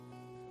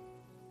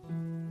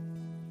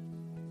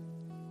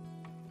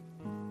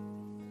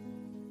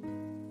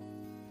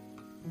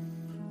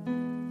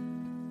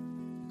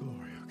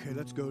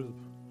let's go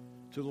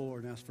to the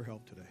Lord and ask for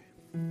help today.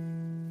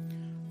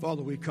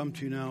 Father, we come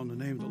to you now in the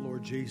name of the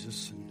Lord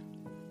Jesus.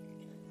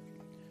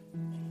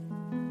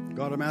 And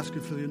God, I'm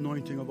asking for the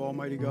anointing of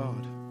Almighty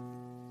God,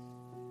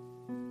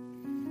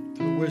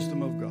 for the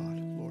wisdom of God,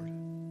 Lord,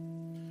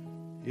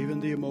 even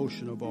the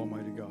emotion of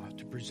Almighty God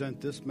to present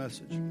this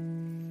message.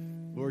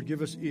 Lord,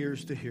 give us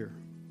ears to hear.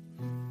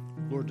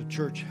 Lord, the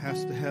church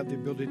has to have the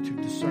ability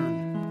to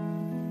discern.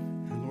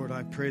 And Lord,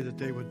 I pray that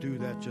they would do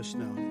that just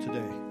now,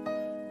 today.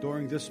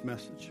 During this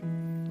message,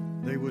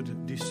 they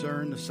would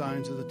discern the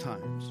signs of the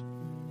times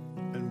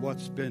and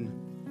what's been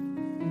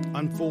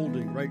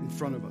unfolding right in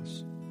front of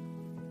us.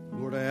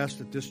 Lord, I ask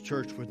that this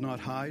church would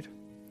not hide,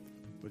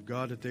 but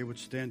God, that they would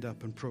stand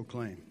up and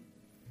proclaim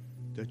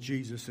that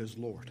Jesus is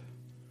Lord.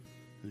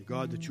 And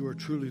God, that you are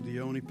truly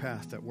the only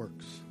path that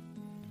works.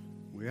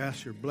 We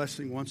ask your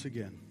blessing once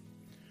again.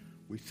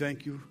 We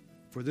thank you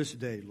for this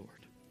day,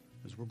 Lord,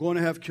 as we're going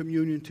to have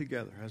communion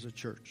together as a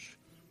church,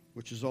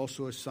 which is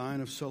also a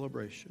sign of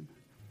celebration.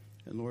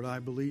 And Lord, I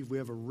believe we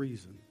have a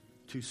reason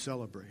to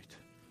celebrate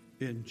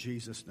in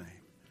Jesus' name.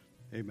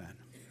 Amen.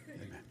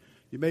 Amen.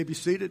 You may be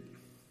seated.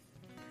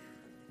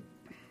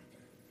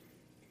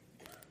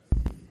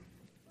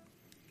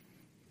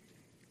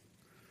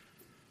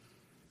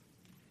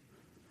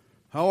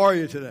 How are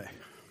you today?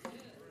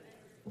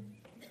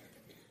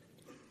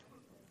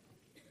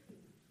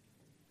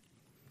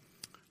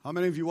 How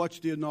many of you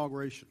watched the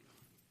inauguration?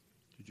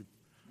 Did you?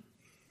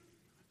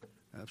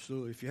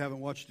 Absolutely. If you haven't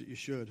watched it, you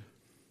should.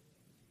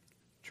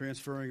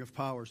 Transferring of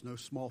power is no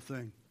small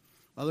thing.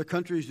 Other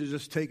countries, you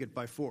just take it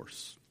by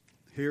force.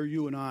 Here,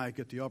 you and I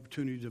get the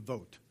opportunity to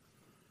vote.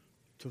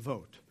 To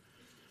vote.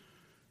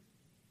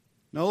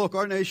 Now, look,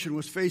 our nation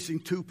was facing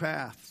two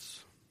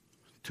paths.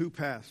 Two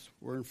paths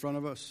were in front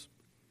of us.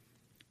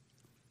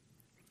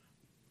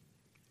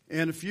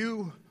 And if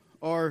you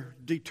are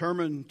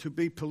determined to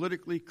be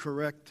politically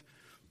correct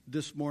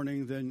this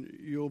morning, then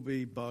you'll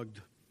be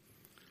bugged,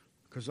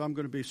 because I'm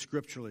going to be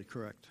scripturally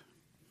correct.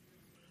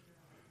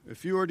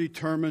 If you are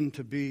determined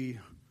to be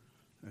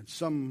in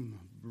some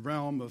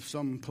realm of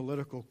some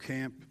political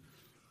camp,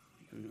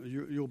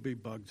 you'll be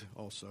bugged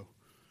also.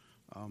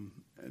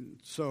 And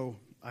so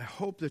I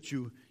hope that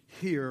you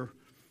hear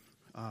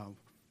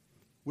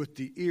with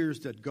the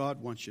ears that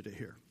God wants you to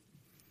hear,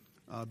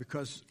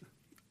 because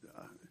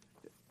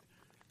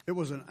it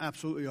was an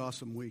absolutely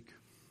awesome week.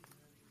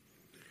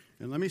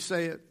 And let me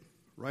say it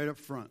right up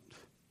front.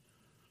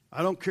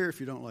 I don't care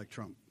if you don't like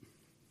Trump.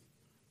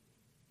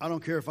 I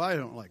don't care if I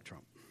don't like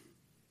Trump.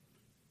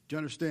 Do you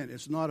understand?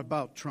 It's not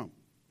about Trump.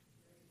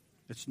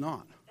 It's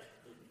not.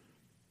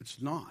 It's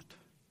not.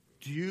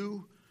 Do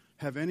you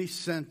have any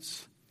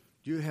sense,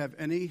 do you have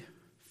any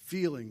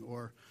feeling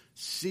or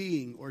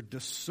seeing or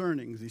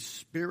discerning the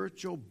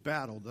spiritual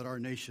battle that our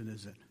nation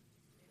is in?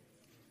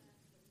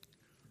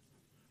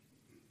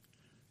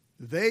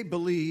 They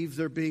believe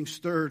they're being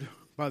stirred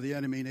by the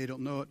enemy, and they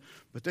don't know it,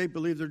 but they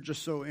believe they're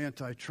just so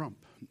anti-Trump.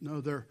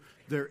 No,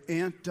 they're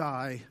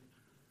anti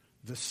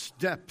the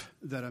step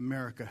that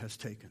America has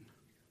taken.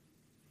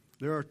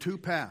 There are two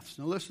paths.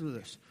 Now listen to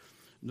this.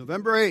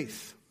 November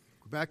 8th,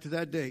 go back to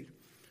that date,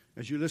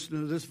 as you listen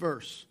to this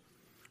verse.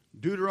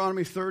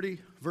 Deuteronomy 30,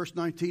 verse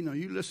 19. Now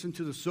you listen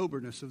to the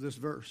soberness of this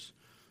verse.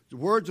 The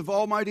words of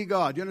Almighty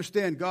God. You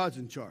understand God's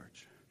in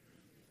charge.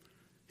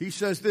 He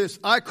says this,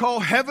 I call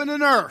heaven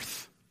and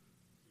earth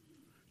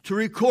to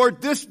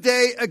record this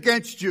day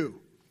against you,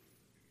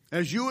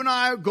 as you and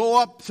I go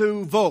up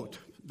to vote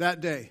that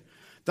day,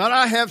 that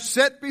I have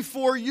set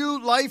before you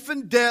life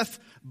and death,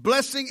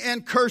 blessing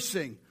and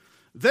cursing.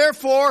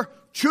 Therefore,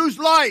 choose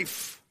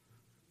life,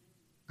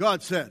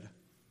 God said.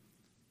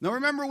 Now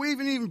remember, we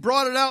even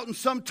brought it out in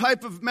some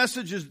type of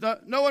messages.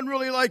 No one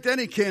really liked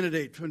any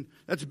candidate, and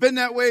that's been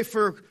that way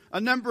for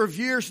a number of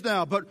years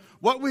now. But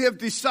what we have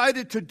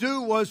decided to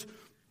do was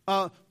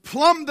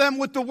plumb them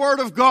with the Word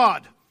of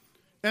God.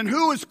 And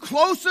who is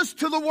closest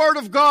to the Word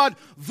of God,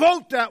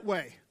 vote that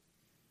way.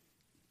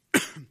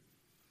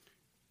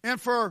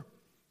 And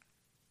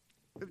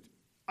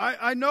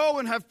I know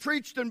and have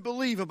preached and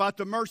believe about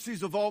the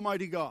mercies of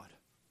Almighty God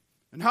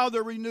and how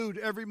they're renewed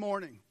every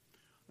morning.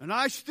 And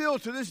I still,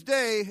 to this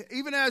day,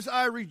 even as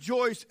I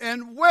rejoice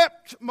and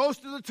wept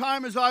most of the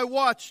time as I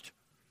watched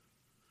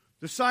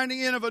the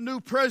signing in of a new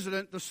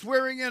president, the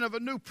swearing in of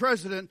a new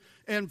president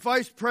and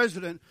vice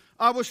president,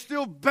 I was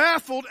still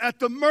baffled at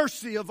the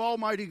mercy of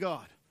Almighty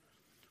God.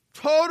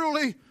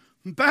 Totally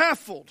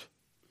baffled.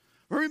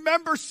 I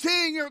remember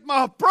seeing it with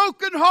my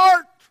broken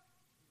heart,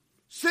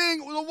 seeing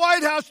the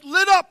White House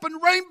lit up in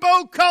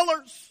rainbow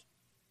colors.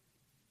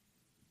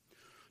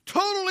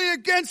 Totally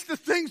against the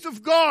things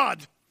of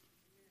God.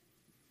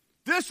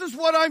 This is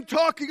what I'm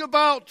talking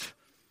about.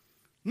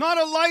 Not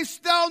a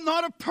lifestyle,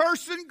 not a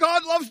person.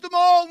 God loves them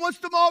all, wants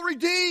them all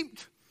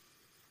redeemed.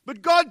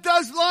 But God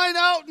does line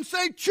out and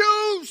say,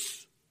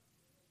 choose.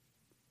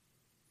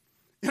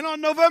 And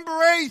on November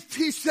 8th,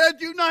 he said,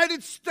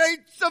 United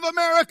States of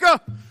America,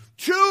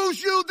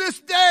 choose you this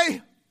day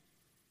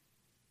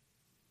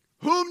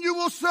whom you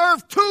will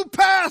serve. Two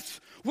paths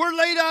were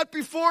laid out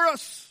before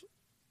us.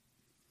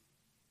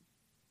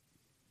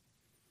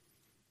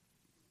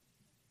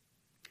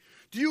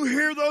 Do you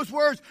hear those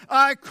words?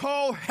 I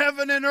call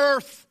heaven and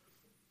earth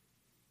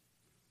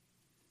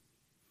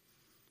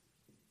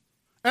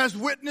as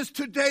witness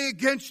today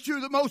against you,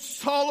 the most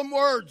solemn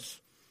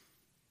words.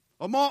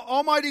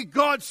 Almighty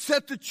God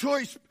set the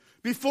choice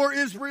before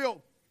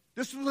Israel.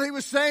 This is what he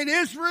was saying.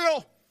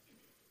 Israel,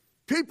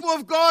 people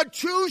of God,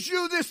 choose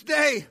you this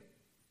day.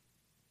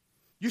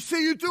 You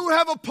see, you do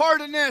have a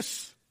part in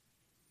this.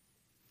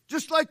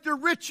 Just like the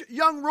rich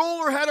young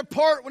ruler had a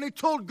part when he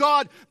told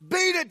God,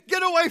 beat it,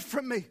 get away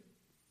from me.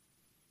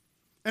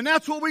 And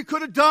that's what we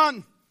could have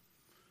done.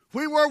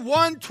 We were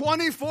 1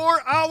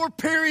 24-hour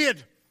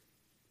period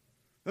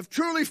of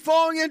truly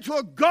falling into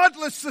a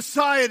godless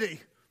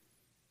society.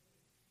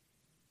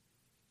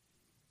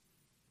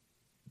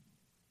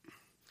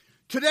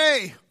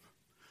 Today,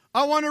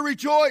 I want to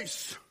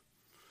rejoice.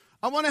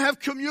 I want to have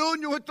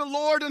communion with the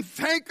Lord and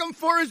thank Him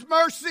for His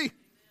mercy.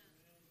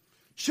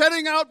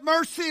 Shedding out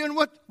mercy in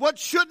what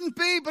shouldn't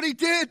be, but He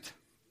did.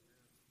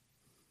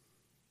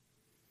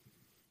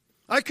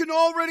 I can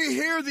already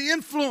hear the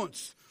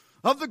influence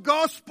of the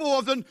gospel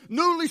of the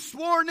newly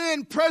sworn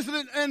in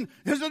president and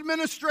his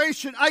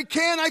administration. I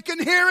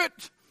can hear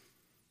it.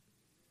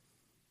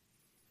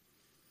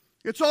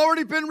 It's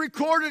already been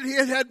recorded. He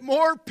had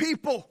more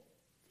people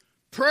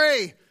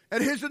pray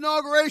at his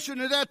inauguration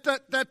at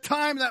that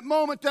time, that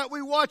moment that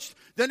we watched,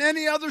 than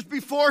any others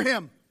before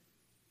him.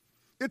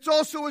 It's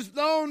also is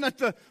known that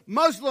the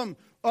Muslim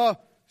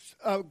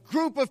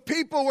group of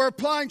people were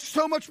applying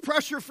so much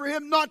pressure for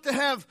him not to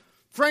have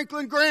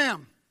Franklin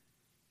Graham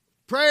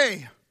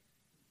pray.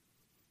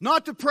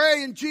 Not to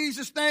pray in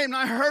Jesus' name. And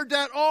I heard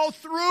that all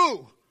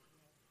through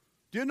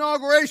the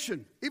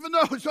inauguration, even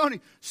though it was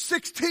only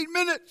 16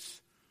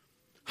 minutes.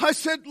 I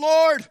said,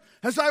 Lord,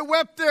 as I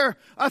wept there,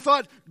 I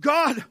thought,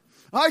 God,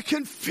 I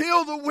can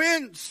feel the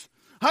winds.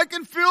 I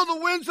can feel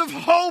the winds of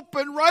hope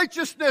and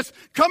righteousness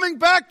coming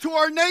back to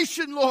our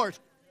nation, Lord.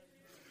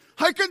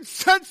 I can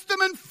sense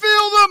them and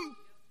feel them.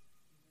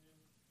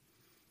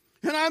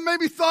 And I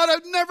maybe thought I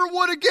never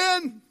would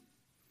again.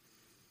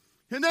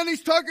 And then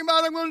he's talking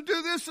about, I'm going to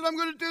do this and I'm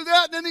going to do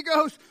that. And then he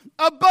goes,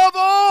 above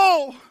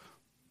all.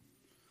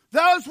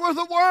 Those were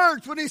the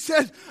words when he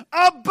said,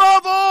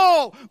 above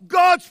all,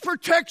 God's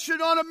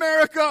protection on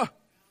America.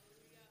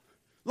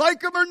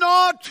 Like him or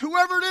not,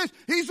 whoever it is,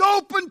 he's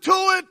open to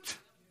it.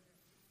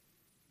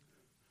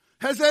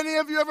 Has any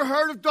of you ever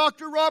heard of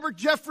Dr. Robert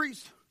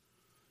Jeffries?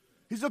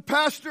 He's a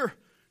pastor,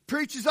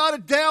 preaches out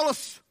of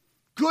Dallas.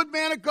 Good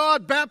man of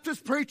God,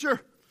 Baptist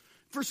preacher.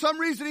 For some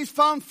reason, he's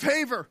found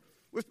favor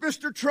with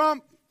Mr.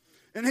 Trump.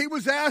 And he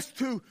was asked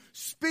to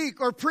speak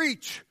or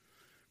preach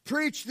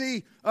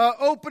the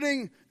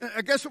opening,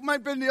 I guess it might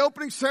have been the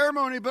opening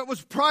ceremony, but it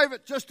was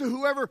private just to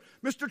whoever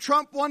Mr.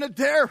 Trump wanted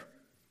there.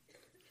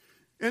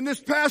 And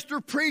this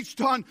pastor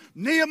preached on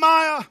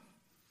Nehemiah,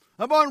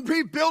 about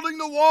rebuilding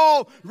the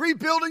wall,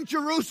 rebuilding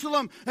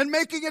Jerusalem, and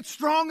making it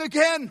strong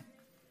again.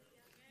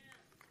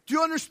 Do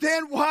you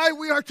understand why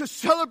we are to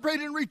celebrate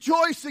and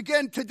rejoice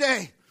again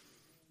today?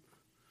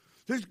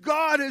 Because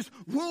God is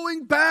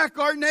wooing back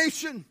our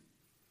nation.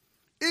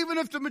 Even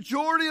if the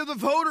majority of the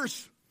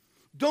voters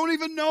don't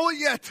even know it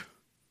yet.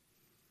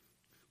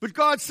 But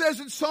God says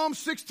in Psalm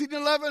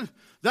 16:11,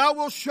 thou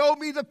wilt show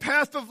me the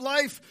path of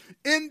life.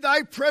 In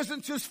thy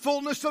presence is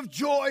fullness of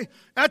joy.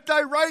 At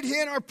thy right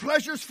hand are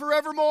pleasures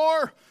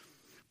forevermore.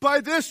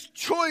 By this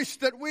choice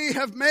that we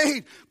have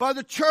made, by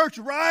the church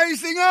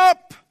rising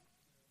up,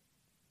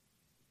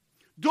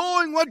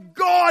 doing what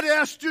God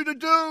asked you to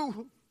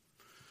do.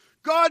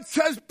 God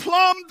says,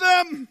 plumb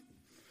them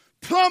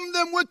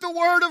with the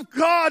word of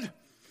God.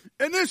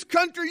 In this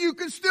country, you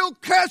can still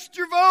cast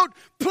your vote.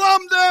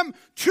 Plumb them.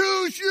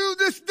 Choose you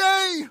this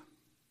day.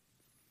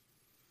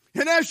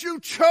 And as you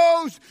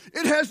chose,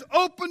 it has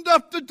opened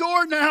up the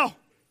door now.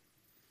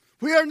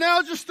 We are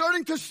now just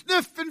starting to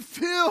sniff and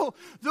feel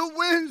the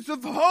winds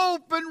of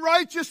hope and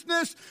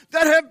righteousness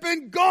that have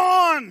been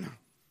gone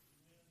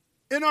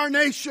in our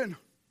nation.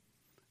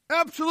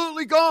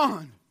 Absolutely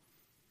gone.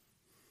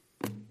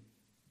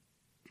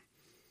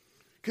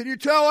 Can you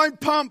tell I'm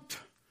pumped?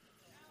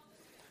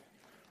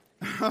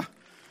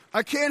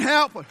 I can't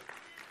help it.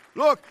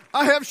 Look,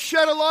 I have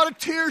shed a lot of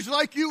tears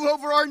like you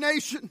over our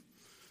nation.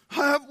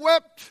 I have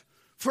wept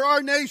for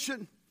our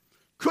nation.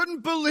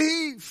 Couldn't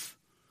believe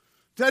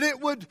that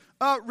it would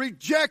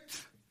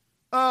reject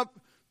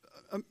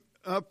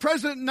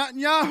President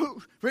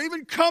Netanyahu for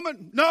even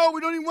coming. No, we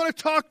don't even want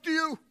to talk to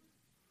you.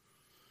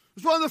 It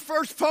was one of the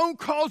first phone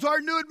calls our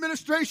new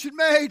administration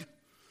made.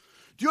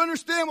 Do you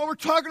understand what we're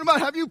talking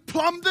about? Have you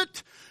plumbed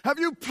it? Have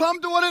you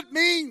plumbed what it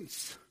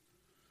means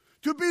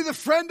to be the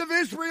friend of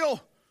Israel?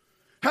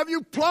 Have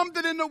you plumbed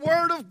it in the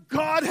Word of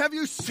God? Have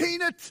you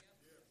seen it?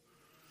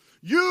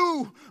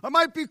 You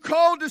might be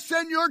called to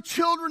send your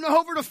children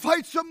over to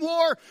fight some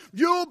war.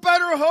 You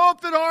better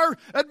hope that our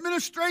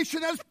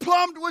administration has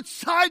plumbed which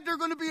side they're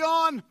going to be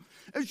on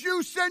as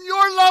you send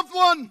your loved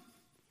one.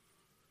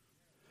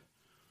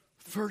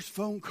 First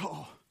phone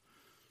call.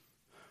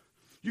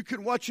 You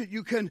can watch it.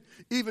 You can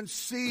even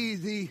see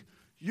the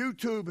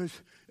YouTube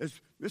as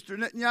Mr.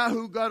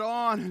 Netanyahu got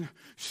on and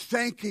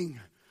thanking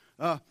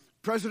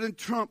President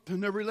Trump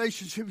and their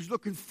relationship. He's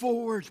looking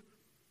forward.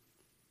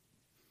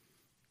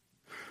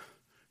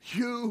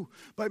 You,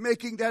 by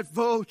making that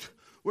vote,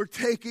 were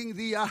taking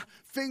the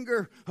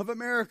finger of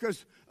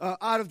America's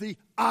out of the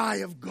eye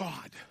of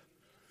God.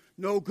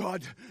 No,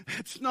 God,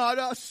 it's not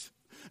us.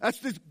 That's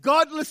this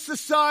godless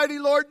society,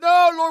 Lord.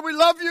 No, Lord, we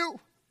love you.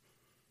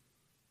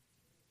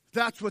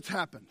 That's what's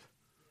happened.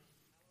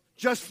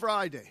 Just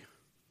Friday,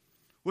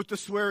 with the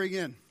swearing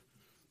in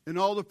and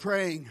all the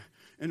praying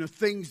and the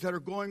things that are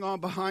going on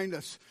behind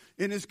us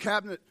in his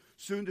cabinet,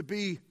 soon to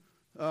be,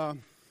 what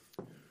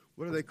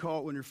do they call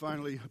it when you're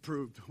finally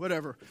approved?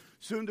 Whatever.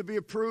 Soon to be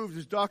approved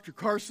is Dr.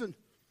 Carson,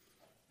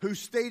 who's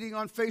stating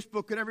on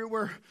Facebook and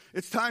everywhere,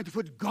 it's time to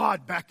put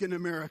God back in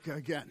America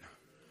again.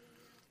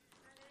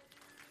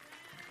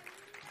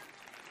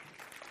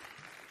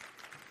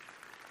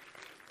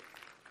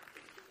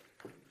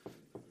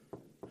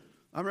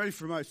 I'm ready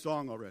for my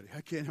song already.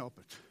 I can't help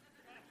it.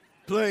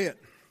 Play it.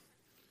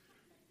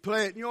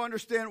 Play it. And you'll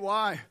understand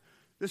why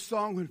this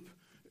song would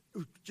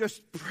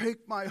just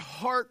break my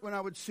heart when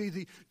I would see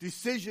the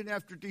decision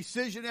after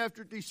decision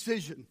after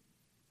decision.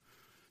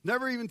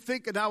 Never even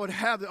thinking I would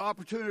have the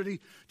opportunity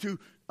to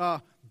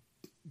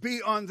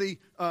be on the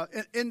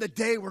in the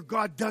day where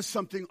God does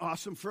something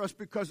awesome for us,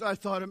 because I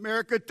thought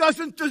America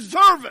doesn't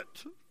deserve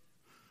it.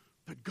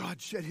 But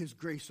God shed his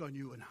grace on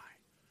you and I.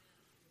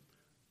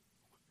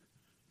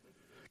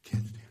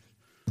 Can't stand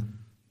it.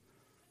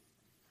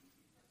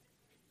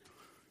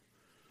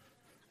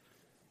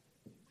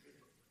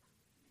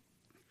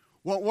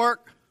 Won't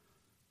work?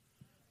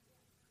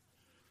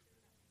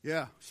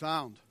 Yeah,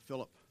 sound,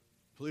 Philip,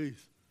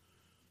 please.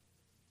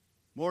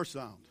 More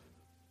sound.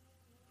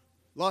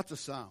 Lots of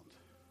sound.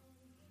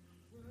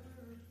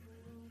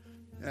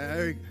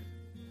 There you go.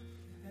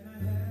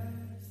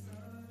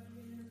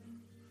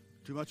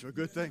 Too much of a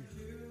good thing.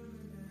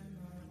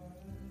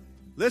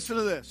 Listen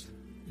to this.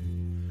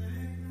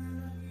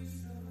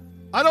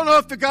 I don't know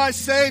if the guy's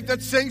saved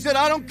that sings it.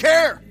 I don't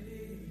care.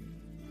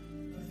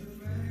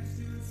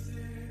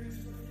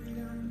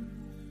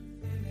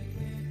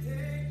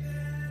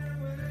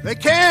 They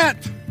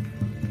can't.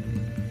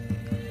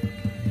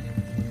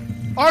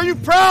 Are you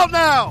proud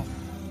now?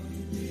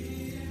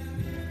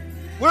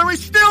 Where we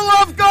still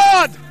love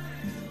God.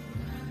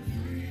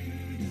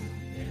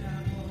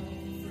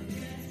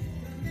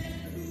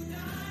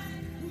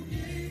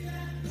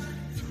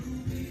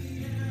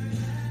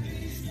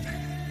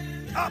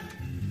 Up.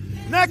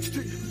 Next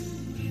to you.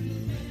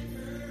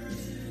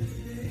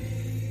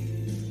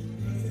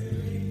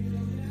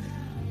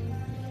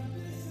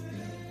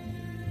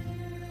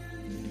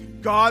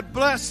 God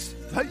bless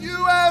the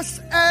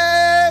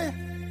USA.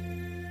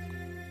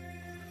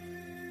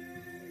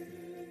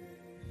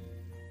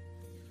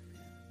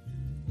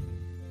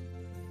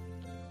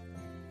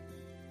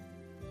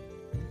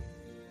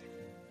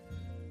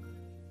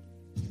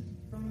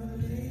 From the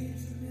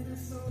lakes of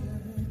Minnesota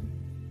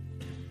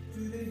to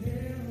the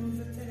hills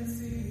of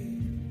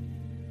Tennessee,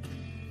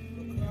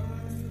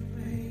 across the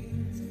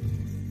plains,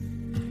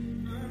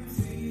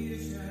 unseen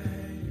is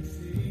shining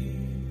sea.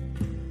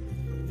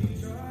 From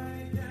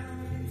Detroit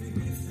down to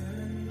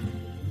Houston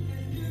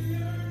and New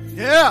York.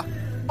 Yeah,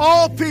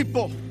 all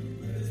people.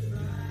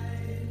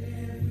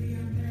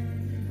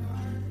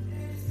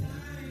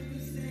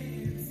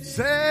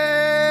 Say,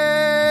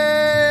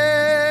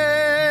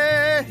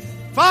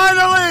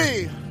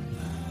 finally.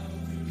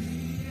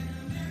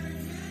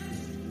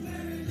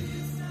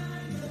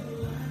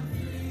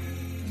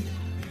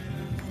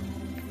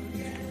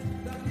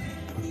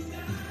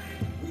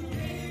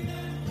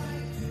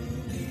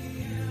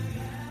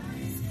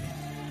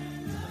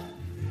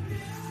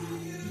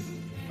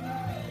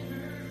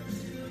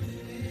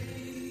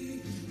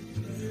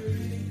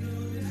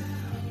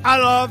 I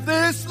love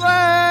this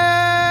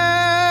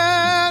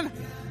land.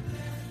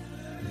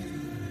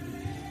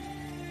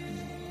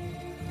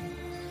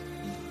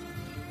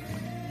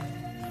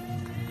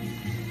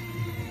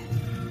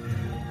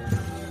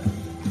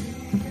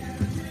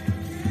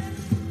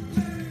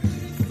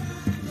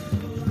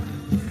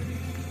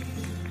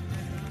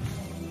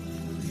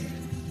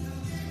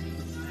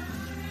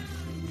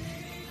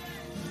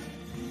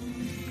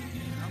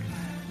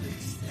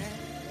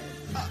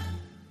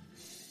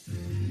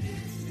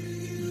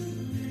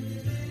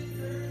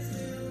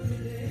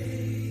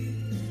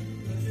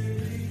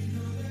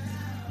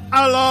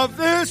 I love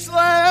this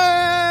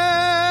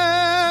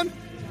land.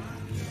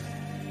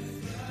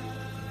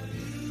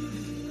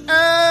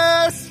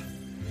 Yes.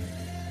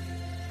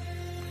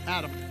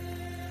 Adam.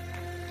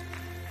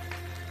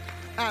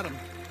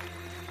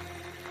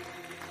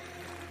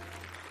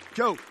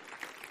 Joe.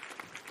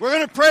 We're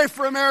going to pray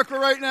for America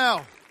right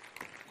now.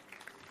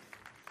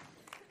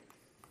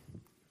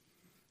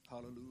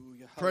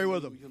 Hallelujah. Pray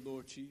with them. Hallelujah,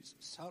 Lord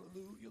Jesus.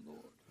 Hallelujah,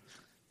 Lord.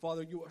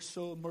 Father, you are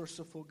so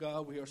merciful,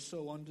 God. We are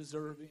so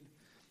undeserving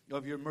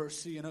of your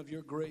mercy and of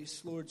your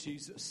grace, Lord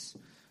Jesus.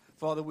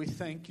 Father, we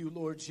thank you,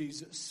 Lord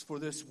Jesus, for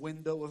this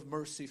window of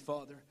mercy,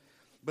 Father.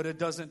 But it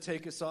doesn't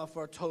take us off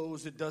our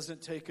toes. It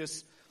doesn't take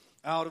us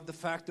out of the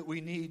fact that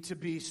we need to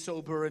be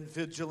sober and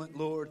vigilant,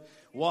 Lord,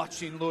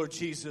 watching, Lord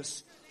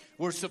Jesus.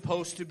 We're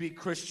supposed to be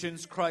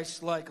Christians,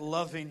 Christ-like,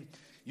 loving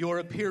your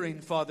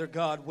appearing, Father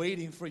God,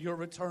 waiting for your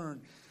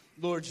return.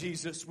 Lord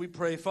Jesus, we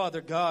pray,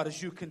 Father God,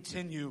 as you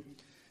continue,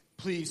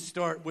 please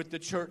start with the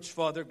church,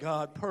 Father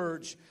God.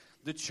 Purge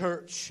the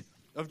church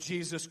of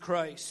Jesus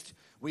Christ.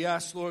 We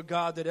ask, Lord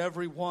God, that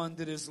everyone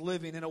that is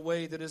living in a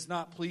way that is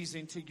not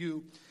pleasing to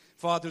you,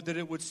 Father, that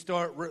it would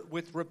start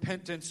with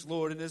repentance,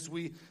 Lord. And as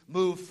we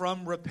move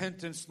from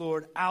repentance,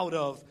 Lord, out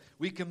of,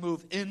 we can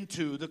move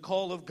into the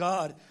call of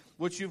God,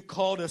 which you've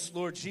called us,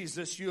 Lord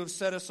Jesus. You have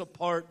set us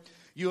apart.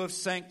 You have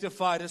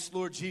sanctified us,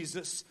 Lord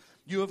Jesus.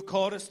 You have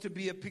called us to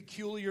be a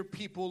peculiar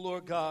people,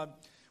 Lord God.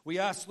 We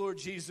ask, Lord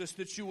Jesus,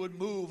 that you would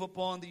move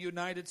upon the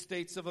United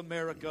States of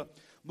America.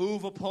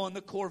 Move upon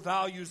the core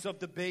values of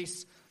the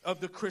base of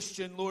the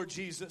Christian, Lord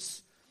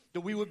Jesus.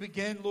 That we would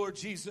begin, Lord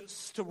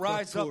Jesus, to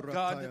rise up,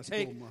 God, to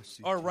take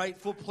our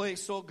rightful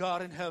place, oh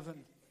God, in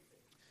heaven.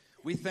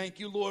 We thank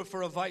you, Lord,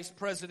 for a vice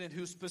president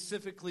who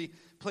specifically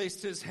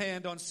placed his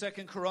hand on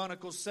 2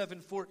 Chronicles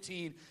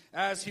 7:14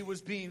 as he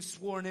was being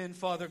sworn in,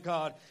 Father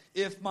God.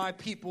 If my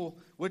people,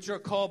 which are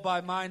called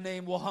by my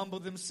name, will humble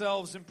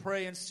themselves and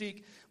pray and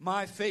seek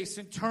my face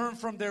and turn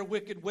from their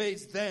wicked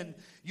ways, then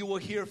you will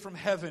hear from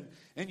heaven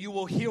and you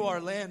will heal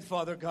our land,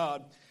 Father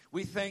God.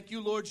 We thank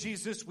you, Lord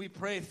Jesus. We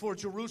pray for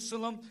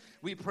Jerusalem.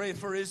 We pray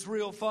for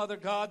Israel, Father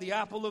God, the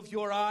apple of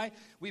your eye.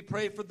 We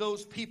pray for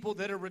those people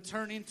that are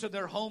returning to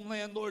their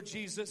homeland, Lord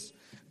Jesus.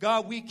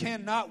 God, we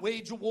cannot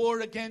wage a war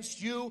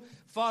against you.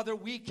 Father,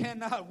 we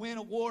cannot win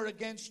a war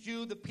against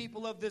you, the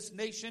people of this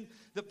nation,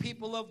 the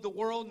people of the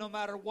world, no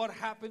matter what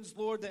happens,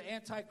 Lord, the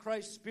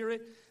Antichrist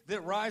spirit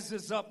that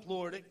rises up,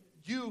 Lord.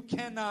 You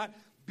cannot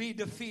be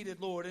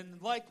defeated, Lord.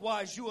 And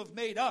likewise, you have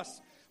made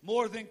us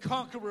more than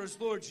conquerors,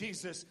 Lord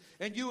Jesus.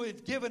 And you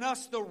have given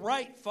us the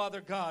right, Father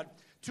God,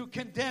 to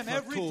condemn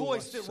every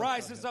voice that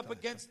rises up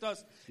against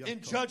us in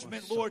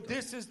judgment, Lord.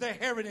 This is the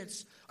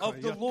inheritance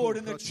of the Lord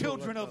and the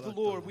children of the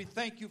Lord. We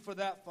thank you for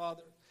that,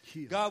 Father.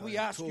 God, we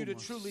ask you to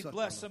truly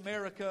bless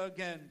America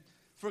again.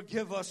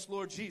 Forgive us,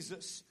 Lord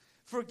Jesus.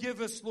 Forgive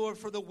us, Lord,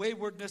 for the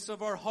waywardness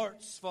of our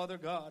hearts, Father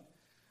God.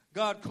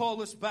 God,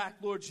 call us back,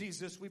 Lord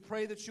Jesus. We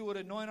pray that you would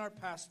anoint our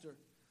pastor.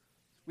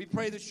 We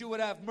pray that you would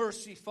have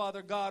mercy,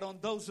 Father God, on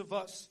those of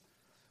us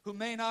who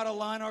may not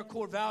align our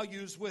core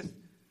values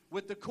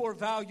with the core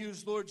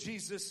values, Lord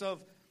Jesus,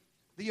 of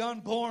the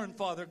unborn,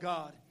 Father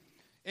God.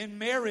 In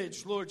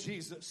marriage, Lord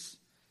Jesus,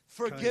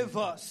 forgive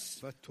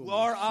us.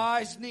 Our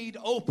eyes need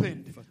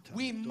opened.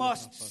 We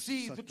must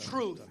see the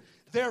truth.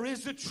 There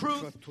is a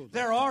truth.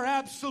 There are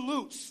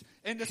absolutes.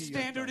 And the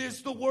standard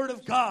is the Word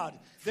of God.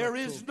 There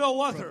is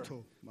no other.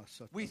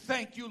 We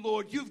thank you,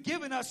 Lord. You've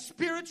given us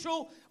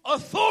spiritual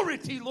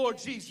authority, Lord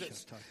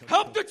Jesus.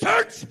 Help the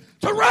church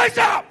to rise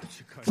up,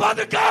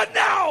 Father God,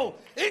 now,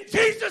 in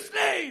Jesus'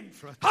 name.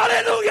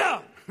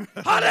 Hallelujah.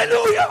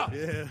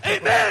 Hallelujah.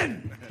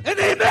 Amen and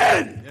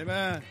amen.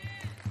 Amen.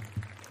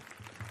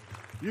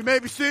 You may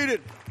be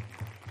seated.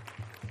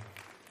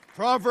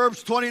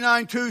 Proverbs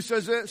 29:2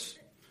 says this: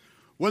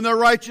 when the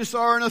righteous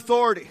are in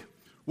authority,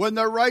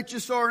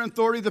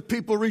 the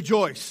people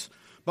rejoice.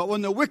 But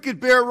when the wicked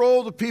bear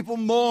roll, the people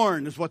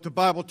mourn, is what the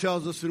Bible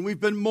tells us. And we've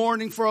been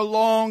mourning for a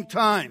long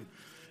time.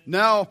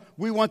 Now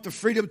we want the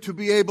freedom to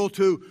be able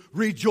to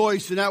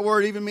rejoice. And that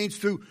word even means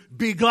to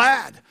be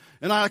glad.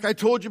 And like I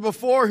told you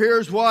before,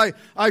 here's why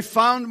I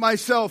found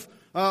myself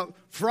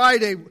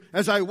Friday,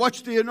 as I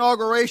watched the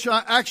inauguration,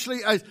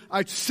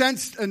 I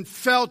sensed and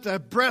felt a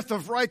breath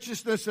of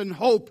righteousness and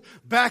hope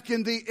back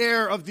in the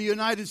air of the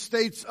United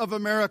States of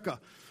America.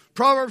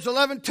 Proverbs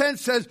 11:10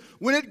 says,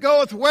 when it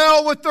goeth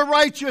well with the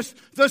righteous,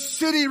 the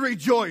city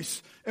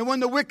rejoice. And when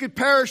the wicked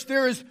perish,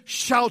 there is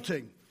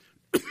shouting.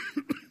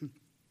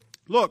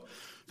 Look,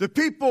 the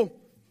people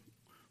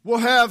will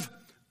have,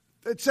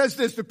 it says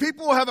this, the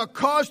people will have a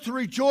cause to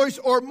rejoice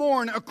or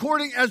mourn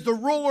according as the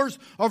rulers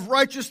of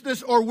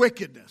righteousness or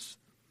wickedness.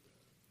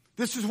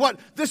 This is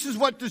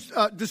what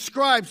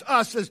describes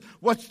us as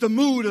what's the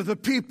mood of the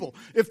people.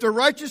 If the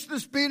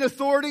righteousness be in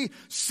authority,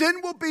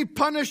 sin will be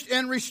punished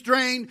and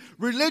restrained.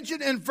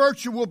 Religion and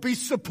virtue will be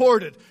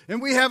supported.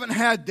 And we haven't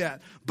had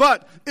that.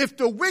 But if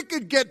the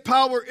wicked get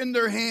power in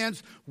their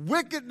hands,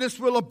 wickedness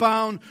will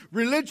abound.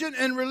 Religion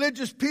and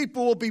religious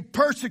people will be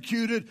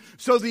persecuted.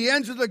 So the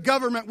ends of the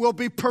government will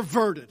be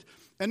perverted.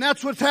 And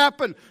that's what's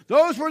happened.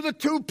 Those were the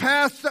two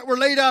paths that were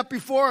laid out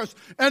before us.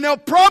 And they'll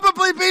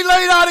probably be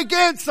laid out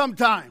again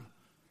sometime.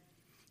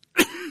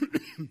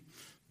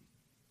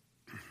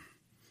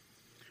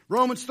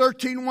 Romans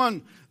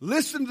 13:1.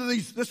 Listen to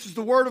these. This is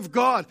the word of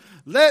God.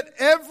 Let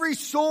every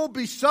soul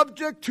be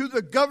subject to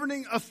the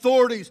governing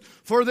authorities,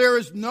 for there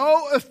is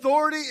no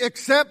authority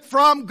except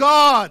from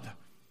God.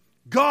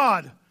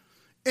 God.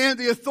 And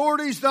the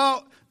authorities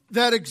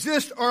that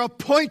exist are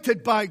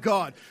appointed by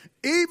God.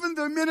 Even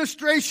the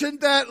administration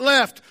that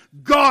left,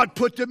 God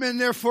put them in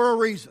there for a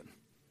reason.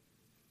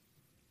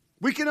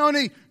 We can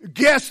only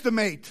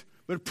guesstimate.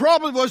 But it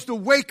probably was to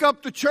wake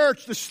up the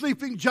church, the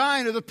sleeping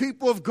giant of the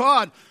people of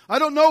God. I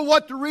don't know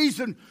what the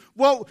reason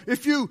well,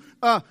 if you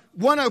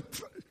want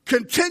to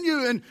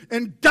continue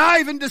and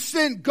dive into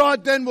sin,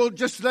 God then will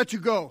just let you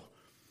go.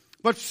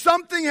 But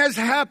something has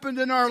happened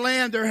in our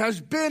land. There has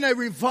been a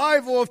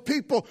revival of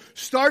people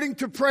starting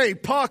to pray,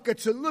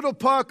 pockets and little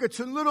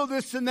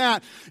this and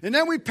that. And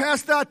then we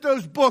passed out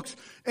those books,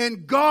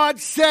 and God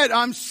said,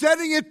 I'm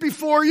setting it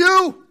before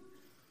you.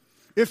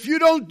 If you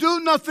don't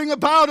do nothing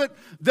about it,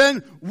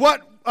 then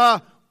what,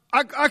 I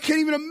can't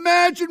even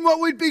imagine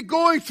what we'd be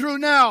going through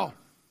now.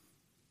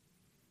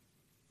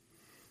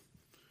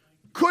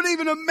 Couldn't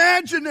even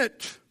imagine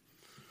it.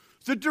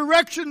 The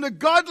direction, the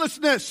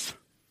godlessness.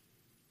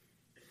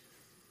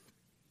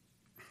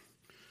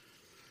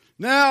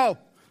 Now,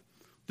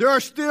 there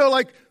are still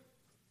like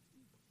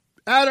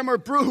Adam or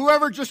Bruce,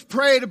 whoever just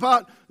prayed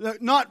about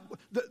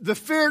the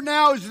fear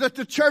now is that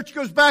the church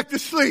goes back to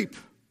sleep.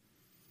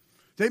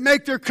 They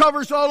make their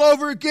covers all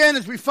over again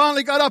as we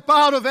finally got up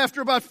out of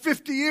after about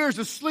 50 years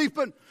of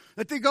sleeping,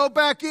 that they go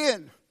back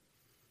in.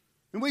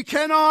 And we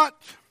cannot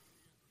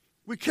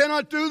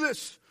do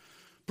this.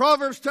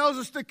 Proverbs tells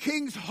us the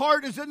king's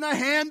heart is in the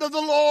hand of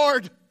the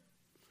Lord.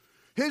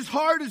 His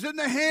heart is in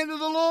the hand of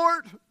the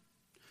Lord.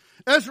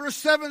 Ezra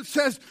 7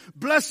 says,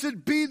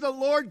 blessed be the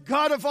Lord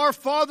God of our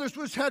fathers,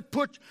 which had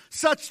put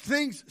such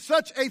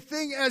a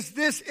thing as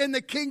this in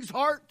the king's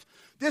heart.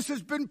 This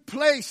has been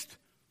placed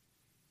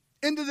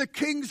into the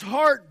king's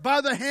heart by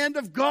the hand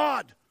of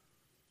God.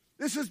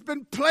 This has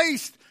been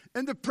placed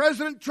into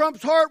President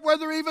Trump's heart,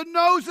 whether he even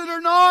knows it or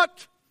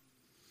not.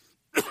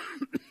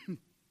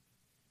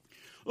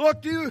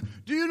 Look, do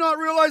you not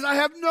realize I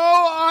have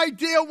no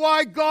idea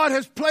why God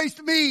has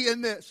placed me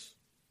in this?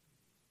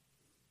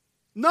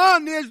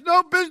 None. He has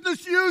no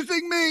business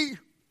using me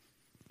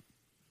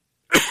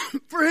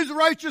for his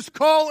righteous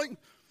calling.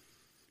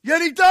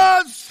 Yet he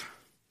does.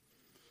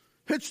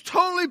 It's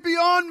totally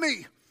beyond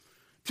me.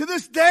 To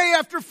this day,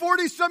 after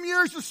 40-some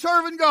years of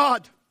serving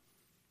God.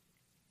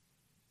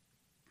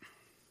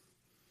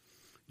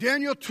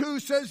 Daniel 2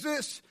 says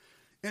this,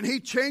 and he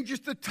changes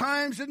the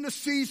times and the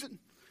season.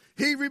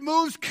 He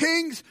removes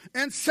kings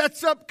and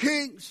sets up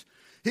kings.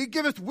 He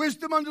giveth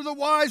wisdom unto the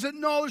wise and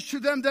knowledge to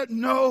them that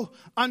know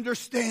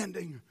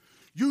understanding.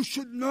 You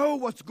should know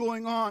what's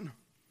going on.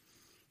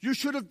 You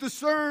should have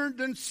discerned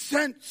and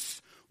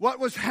sensed what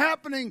was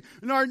happening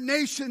in our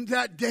nation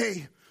that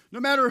day. No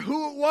matter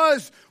who it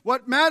was,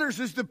 what matters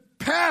is the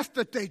path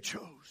that they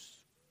chose.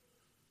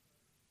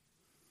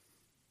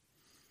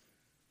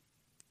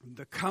 And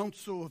the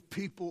council of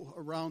people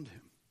around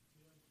him.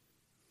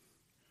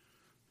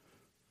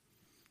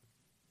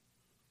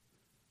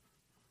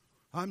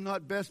 I'm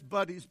not best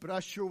buddies, but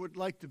I sure would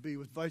like to be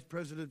with Vice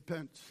President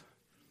Pence.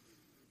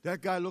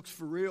 That guy looks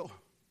for real.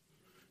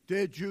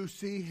 Did you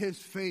see his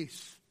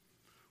face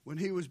when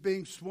he was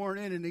being sworn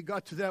in and he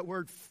got to that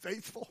word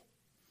faithful?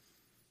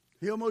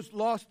 He almost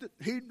lost it.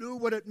 He knew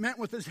what it meant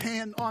with his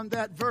hand on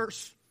that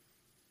verse.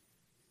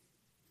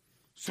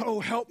 So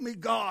help me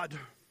God.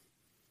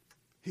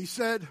 He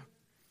said,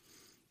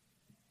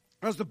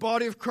 as the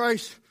body of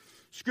Christ,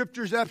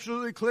 Scripture is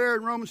absolutely clear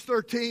in Romans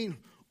 13.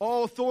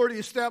 All authority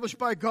established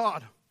by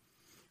God.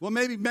 Well,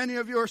 maybe many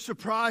of you are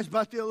surprised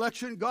about the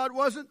election. God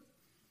wasn't,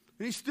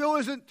 and he still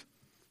isn't.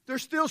 They're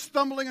still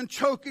stumbling and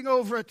choking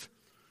over it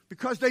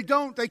because they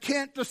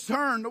can't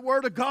discern the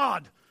Word of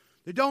God.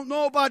 They don't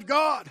know about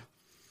God.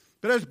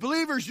 But as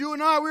believers, you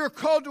and I, we are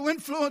called to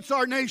influence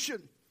our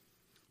nation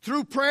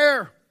through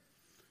prayer.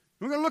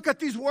 We're going to look at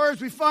these words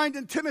we find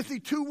in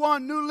Timothy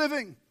 2:1, New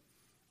Living.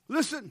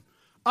 Listen,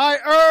 I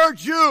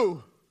urge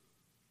you,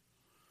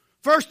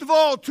 first of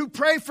all, to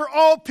pray for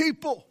all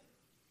people.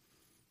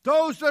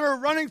 Those that are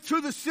running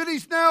through the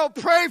cities now,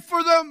 pray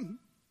for them.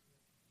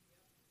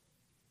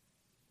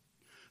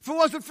 If it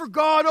wasn't for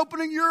God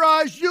opening your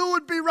eyes, you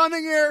would be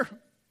running here.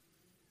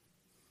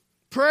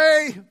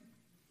 Pray.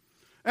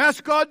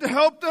 Ask God to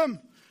help them.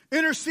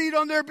 Intercede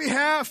on their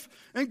behalf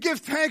and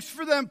give thanks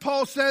for them,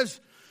 Paul says.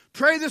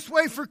 Pray this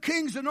way for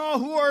kings and all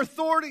who are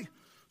authority,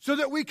 so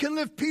that we can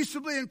live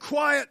peaceably and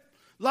quiet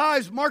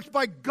lives marked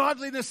by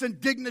godliness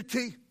and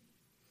dignity.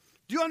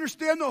 Do you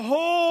understand? The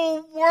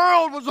whole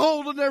world was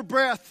holding their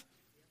breath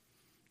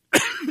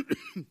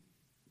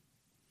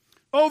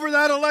over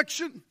that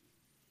election,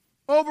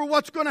 over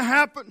what's going to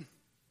happen.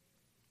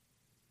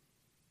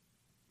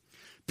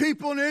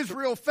 People in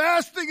Israel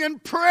fasting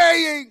and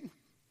praying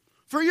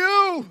for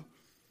you,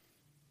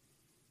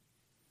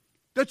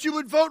 that you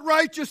would vote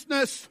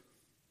righteousness.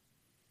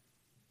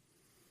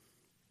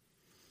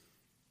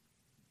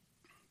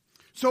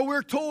 So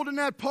we're told in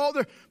that Paul,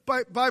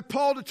 by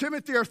Paul to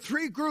Timothy, there are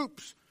three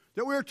groups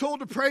that we are told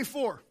to pray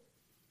for.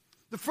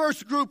 The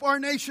first group, our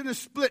nation is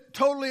split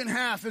totally in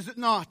half, is it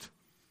not?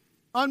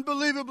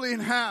 Unbelievably in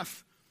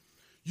half.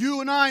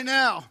 You and I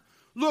now.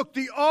 Look,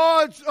 the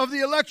odds of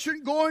the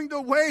election going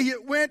the way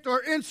it went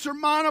are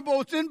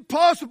insurmountable. It's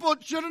impossible.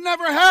 It should have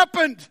never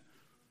happened.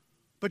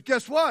 But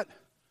guess what?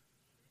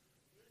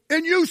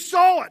 And you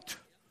saw it.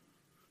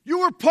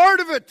 You were part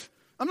of it.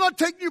 I'm not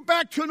taking you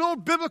back to an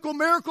old biblical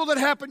miracle that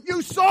happened.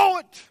 You saw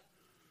it.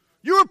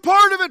 You were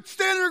part of it,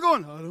 standing there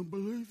going, I don't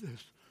believe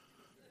this.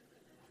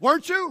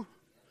 Weren't you?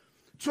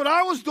 That's what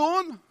I was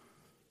doing.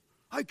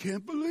 I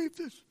can't believe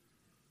this.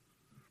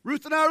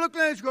 Ruth and I are looking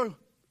at it going,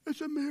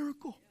 it's a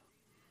miracle.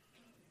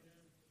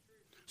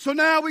 So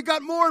now we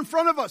got more in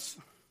front of us.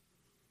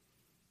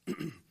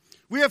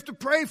 We have to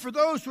pray for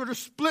those who are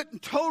split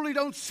and totally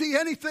don't see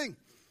anything.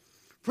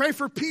 Pray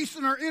for peace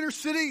in our inner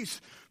cities.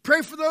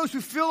 Pray for those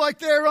who feel like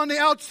they're on the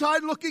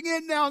outside looking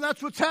in now. And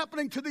that's what's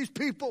happening to these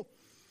people.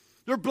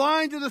 They're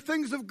blind to the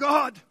things of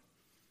God.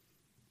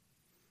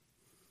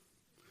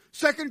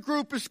 Second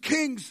group is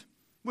kings,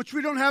 which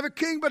we don't have a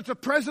king, but it's a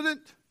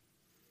president.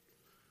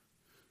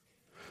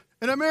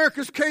 In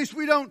America's case,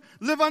 we don't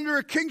live under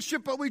a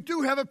kingship, but we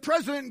do have a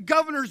president,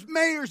 governors,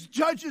 mayors,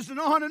 judges, and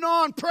on and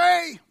on.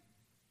 Pray.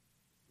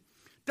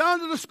 Down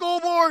to the school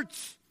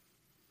boards.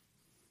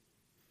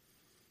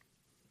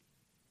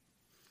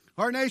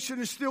 Our nation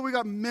is still, we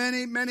got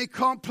many, many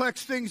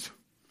complex things.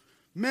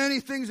 Many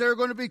things that are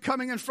going to be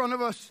coming in front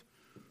of us.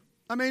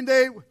 I mean,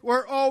 they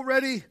were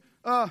already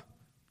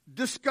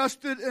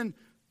disgusted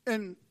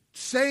and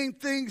saying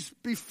things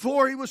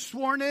before he was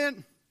sworn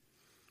in.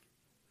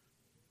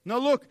 Now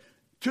look,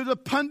 to the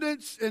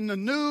pundits in the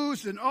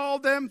news and all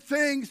them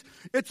things,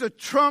 it's a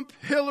Trump,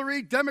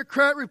 Hillary,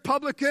 Democrat,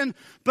 Republican,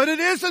 but it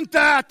isn't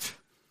that.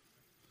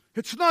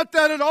 It's not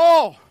that at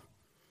all.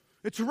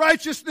 It's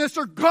righteousness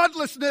or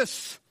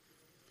godlessness.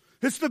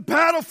 It's the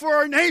battle for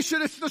our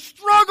nation. It's the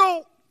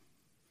struggle.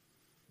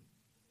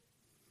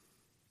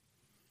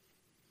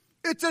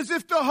 It's as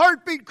if the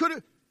heartbeat could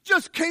have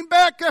just came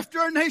back after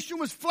our nation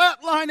was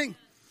flatlining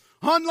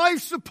on life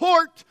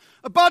support,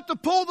 about to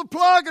pull the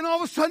plug, and all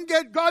of a sudden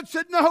God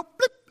said, no,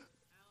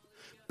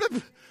 blip,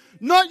 blip,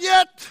 not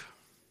yet.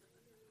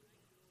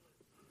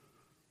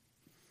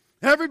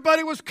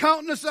 Everybody was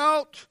counting us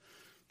out.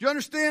 Do you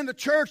understand? The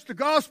church, the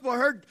gospel, I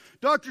heard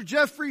Dr.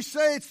 Jeffrey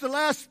say it's the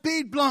last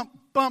speed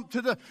bump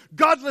to the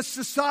godless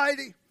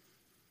society.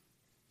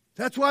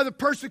 That's why the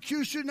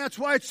persecution, that's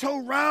why it's so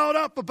riled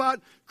up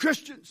about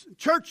Christians and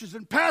churches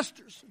and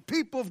pastors and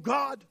people of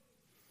God.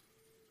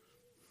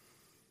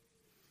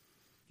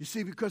 You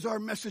see, because our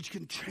message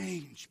can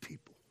change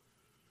people.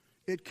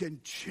 It can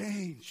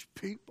change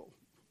people.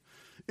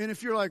 And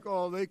if you're like,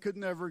 oh, they could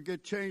never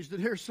get changed, then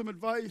here's some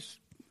advice.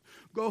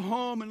 Go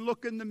home and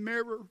look in the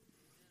mirror.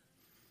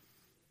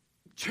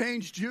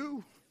 Changed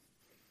you.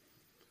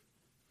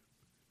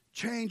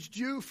 Changed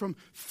you from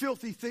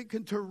filthy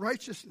thinking to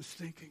righteousness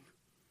thinking.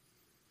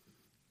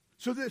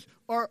 So this,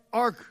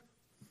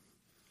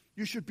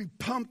 you should be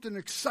pumped and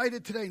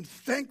excited today and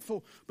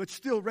thankful, but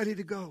still ready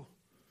to go.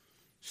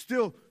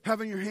 Still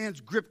having your hands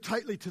gripped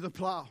tightly to the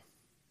plow.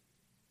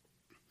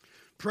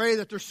 Pray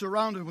that they're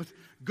surrounded with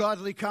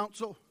godly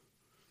counsel.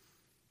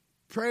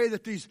 Pray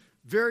that these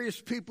various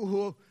people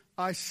who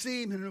I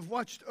seen and have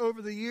watched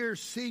over the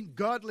years, seen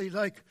godly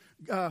like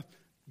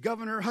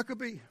Governor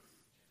Huckabee.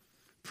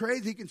 Pray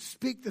that he can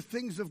speak the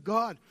things of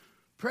God.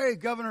 Pray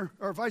Governor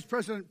or Vice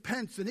President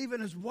Pence and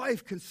even his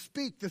wife can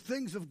speak the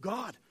things of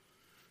God.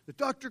 That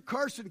Dr.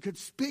 Carson could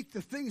speak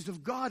the things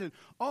of God and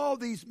all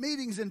these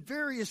meetings and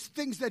various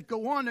things that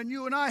go on, and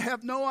you and I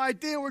have no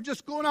idea. We're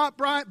just going out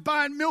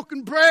buying milk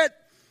and bread.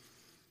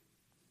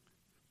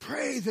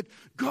 Pray that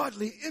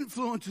godly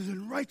influences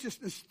and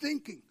righteousness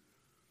thinking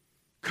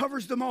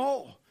covers them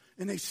all,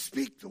 and they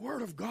speak the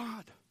word of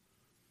God.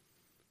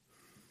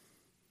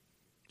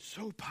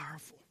 So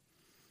powerful.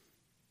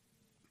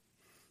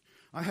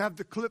 I have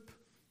the clip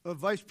of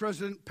Vice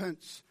President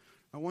Pence.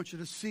 I want you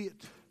to see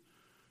it.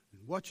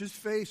 Watch his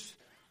face.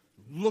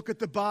 Look at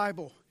the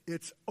Bible.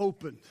 It's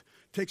opened.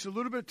 Takes a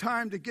little bit of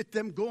time to get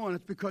them going.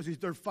 It's because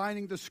they're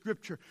finding the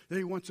scripture that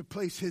he wants to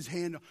place his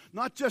hand on.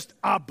 Not just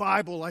a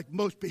Bible like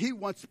most, but he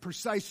wants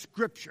precise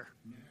scripture.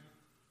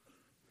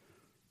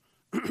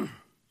 Please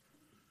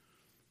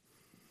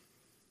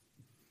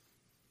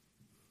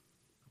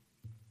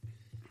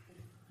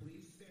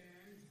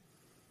stand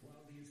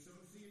while the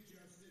Associate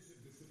Justice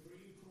of the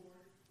Supreme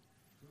Court,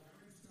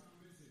 Clarence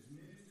Thomas,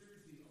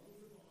 administers the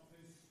oath of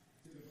office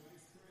to the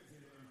Vice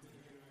President of the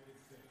United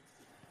States.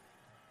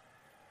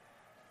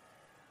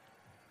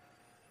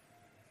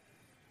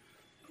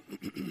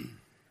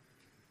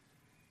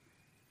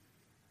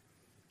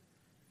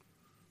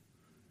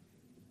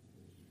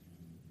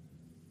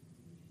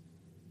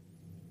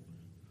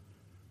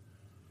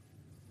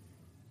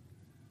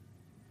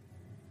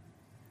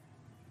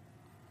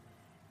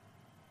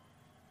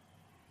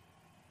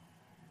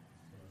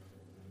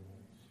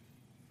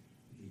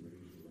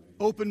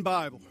 Open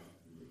Bible.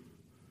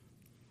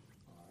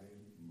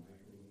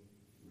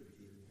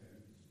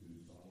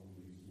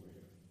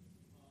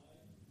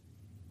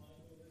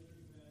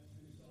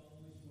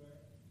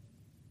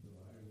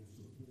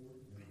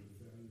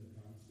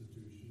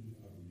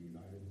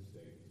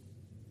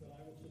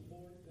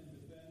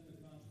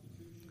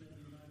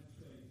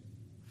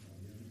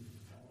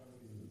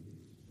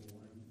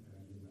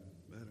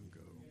 Let him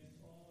go.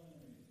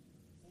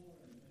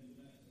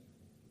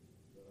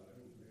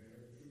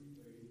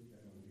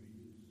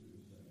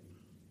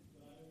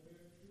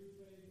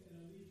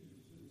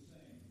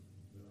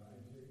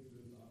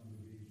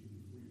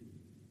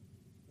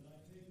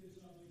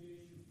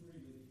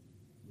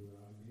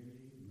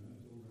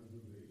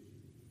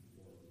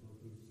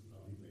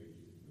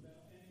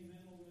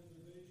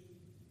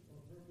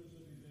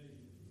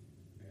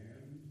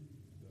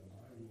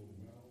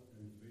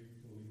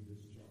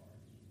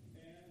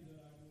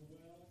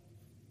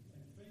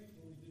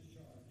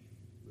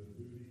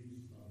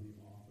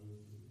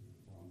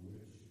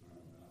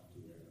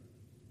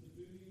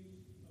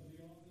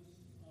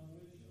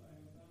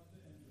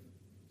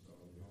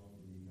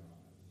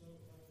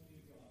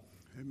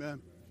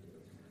 Amen.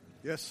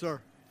 Yes, sir.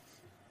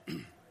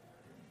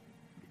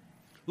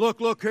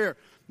 Look here.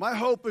 My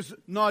hope is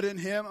not in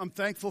him. I'm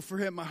thankful for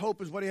him. My hope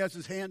is what he has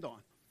his hand on.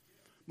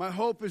 My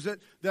hope is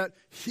that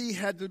he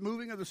had the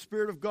moving of the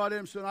Spirit of God in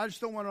him. So I just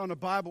don't want it on a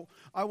Bible.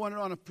 I want it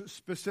on a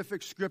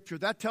specific scripture.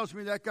 That tells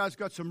me that guy's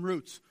got some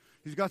roots.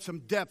 He's got some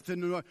depth.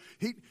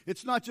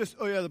 It's not just,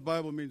 oh yeah, the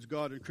Bible means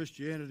God and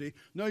Christianity.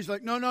 No, he's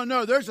like,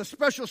 no. There's a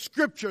special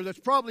scripture that's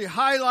probably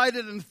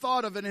highlighted and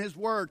thought of in his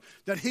word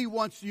that he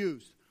once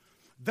used.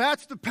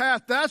 That's the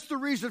path. That's the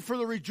reason for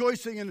the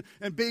rejoicing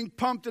and being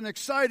pumped and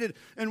excited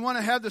and want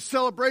to have the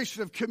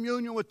celebration of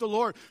communion with the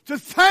Lord. To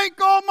thank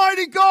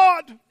Almighty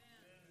God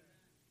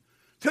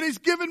that he's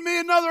given me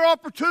another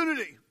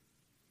opportunity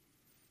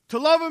to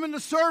love him and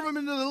to serve him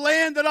into the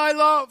land that I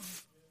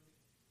love.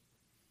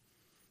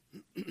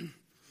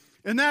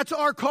 And that's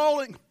our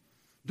calling.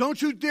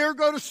 Don't you dare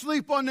go to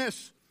sleep on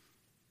this.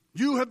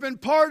 You have been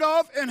part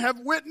of and have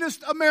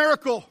witnessed a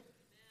miracle.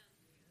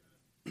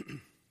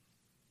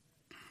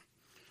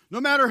 No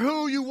matter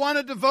who you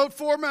wanted to vote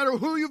for, no matter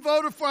who you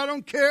voted for, I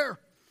don't care.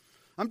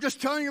 I'm just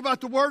telling you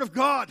about the Word of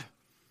God.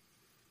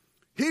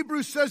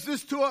 Hebrews says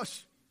this to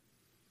us.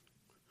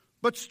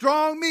 But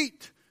strong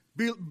meat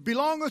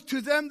belongeth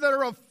to them that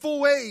are of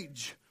full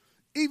age,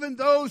 even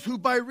those who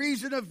by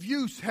reason of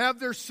use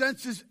have their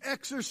senses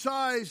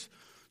exercised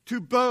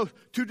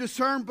to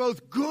discern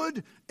both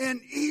good and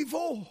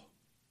evil.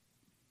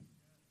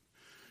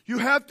 You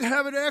have to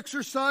have an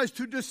exercise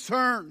to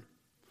discern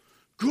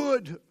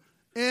good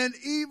and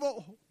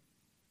evil.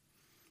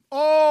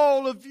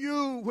 All of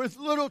you with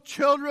little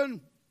children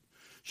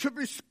should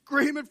be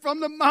screaming from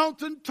the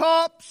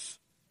mountaintops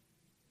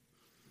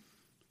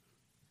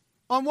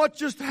on what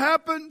just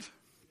happened.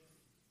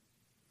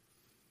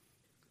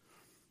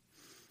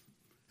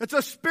 It's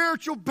a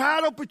spiritual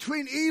battle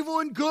between evil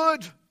and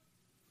good.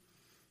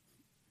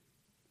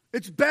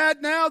 It's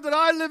bad now that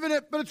I live in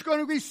it, but it's going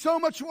to be so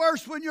much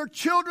worse when your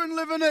children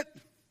live in it.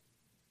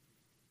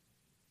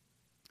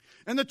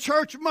 And the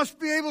church must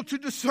be able to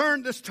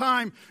discern this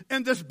time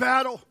and this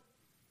battle.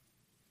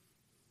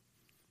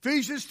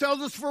 Ephesians tells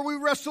us, for we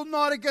wrestle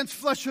not against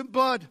flesh and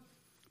blood,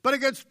 but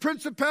against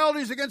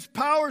principalities, against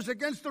powers,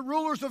 against the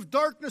rulers of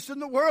darkness in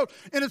the world.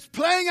 And it's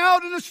playing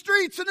out in the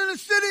streets and in the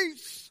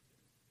cities,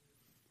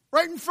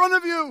 right in front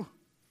of you.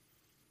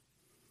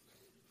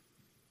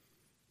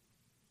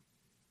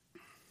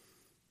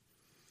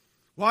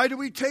 Why do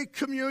we take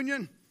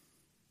communion?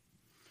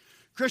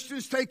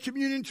 Christians take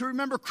communion to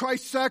remember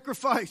Christ's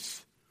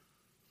sacrifice.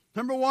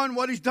 Number one,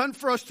 what he's done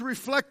for us, to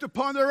reflect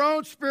upon their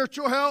own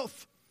spiritual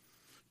health,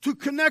 to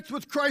connect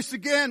with Christ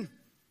again,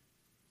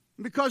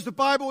 because the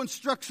Bible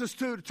instructs us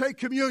to take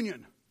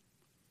communion.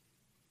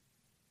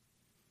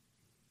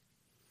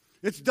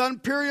 It's done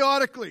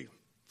periodically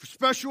for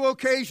special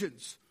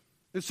occasions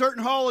and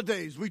certain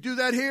holidays. We do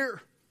that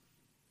here.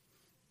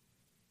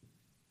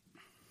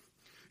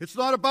 It's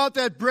not about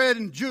that bread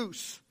and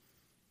juice,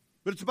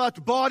 but it's about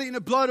the body and the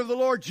blood of the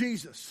Lord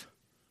Jesus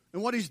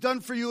and what he's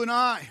done for you and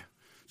I.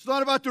 It's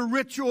not about the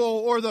ritual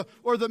or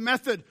the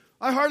method.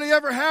 I hardly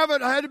ever have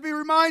it. I had to be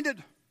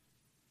reminded.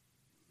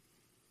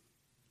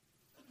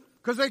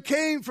 Because they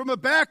came from a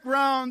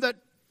background that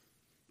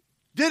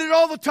did it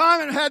all the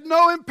time and had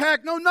no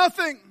impact, no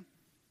nothing.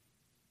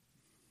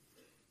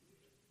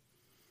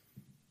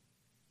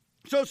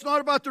 So it's not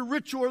about the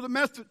ritual or the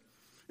method.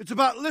 It's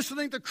about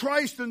listening to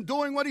Christ and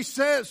doing what he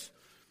says.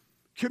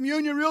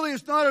 Communion really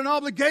is not an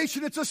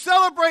obligation, it's a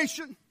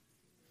celebration.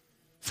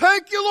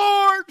 Thank you,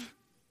 Lord.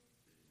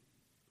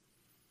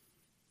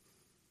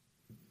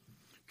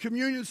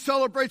 Communion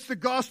celebrates the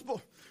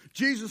gospel.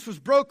 Jesus was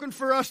broken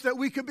for us that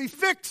we could be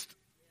fixed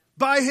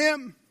by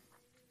him.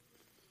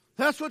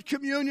 That's what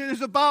communion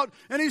is about.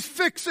 And he's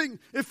fixing.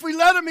 If we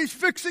let him, he's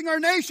fixing our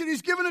nation.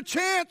 He's given a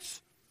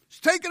chance. He's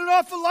taking it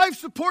off of life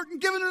support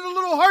and giving it a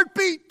little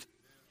heartbeat.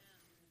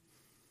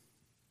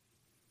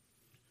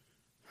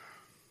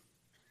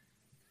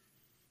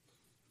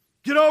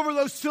 Get over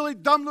those silly,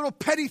 dumb little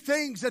petty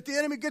things that the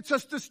enemy gets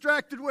us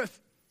distracted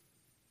with.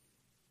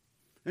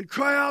 And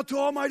cry out to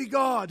Almighty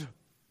God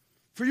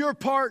for your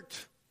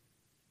part.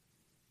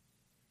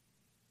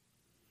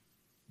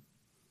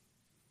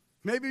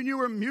 Maybe you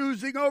were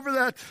musing over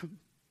that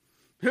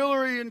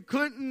Hillary and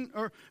Clinton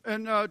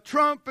and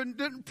Trump and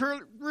didn't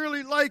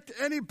really like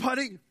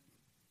anybody.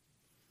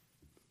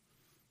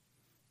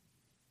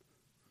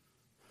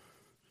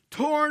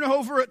 Torn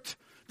over it,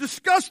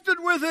 disgusted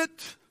with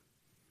it.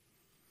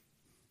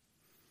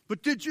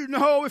 But did you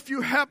know, if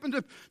you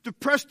happened to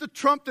press the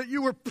Trump, that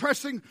you were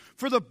pressing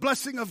for the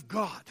blessing of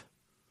God?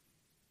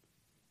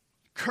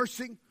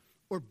 Cursing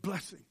or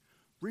blessing.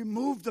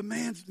 Remove the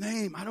man's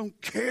name. I don't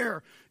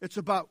care. It's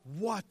about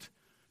what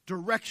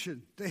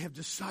direction they have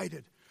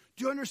decided.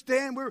 Do you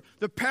understand?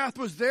 The path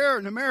was there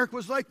and America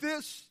was like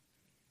this.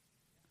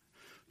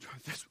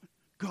 This one,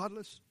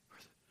 godless.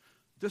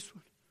 This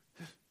one.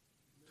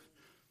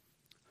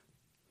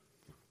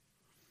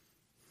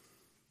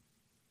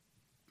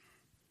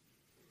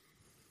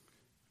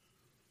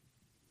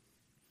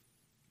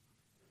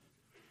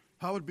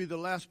 I would be the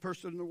last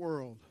person in the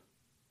world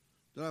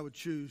that I would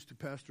choose to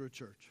pastor a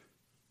church.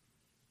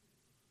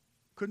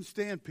 Couldn't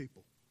stand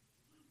people.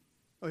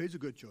 Oh, he's a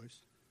good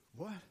choice.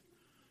 What?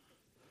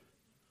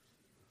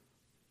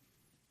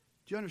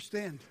 Do you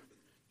understand?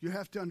 You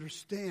have to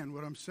understand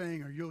what I'm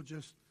saying, or you'll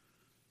just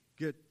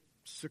get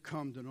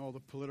succumbed in all the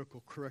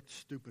political correct,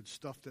 stupid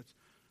stuff that's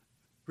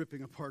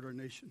ripping apart our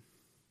nation.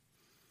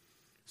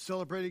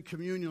 Celebrating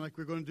communion like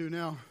we're going to do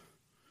now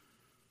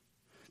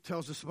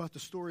tells us about the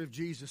story of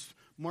Jesus,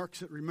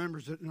 marks it,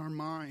 remembers it in our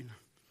mind,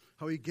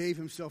 how he gave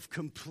himself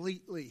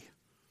completely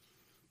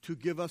to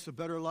give us a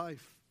better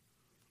life,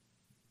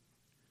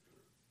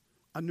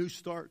 a new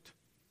start,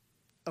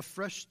 a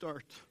fresh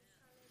start.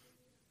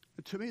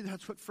 And to me,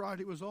 that's what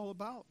Friday was all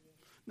about.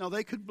 Now,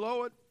 they could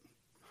blow it.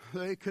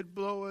 They could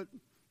blow it,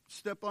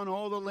 step on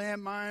all the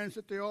landmines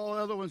that all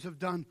other ones have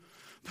done.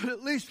 But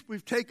at least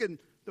we've taken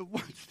the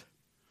one step.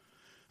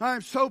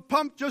 I'm so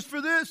pumped just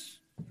for this.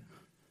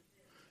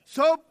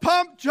 So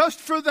pumped just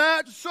for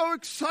that. So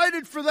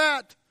excited for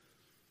that.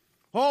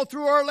 All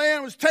through our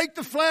land was take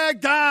the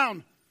flag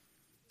down.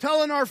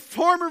 Telling our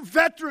former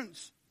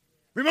veterans,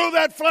 remove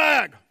that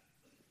flag.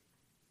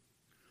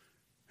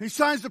 He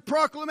signs the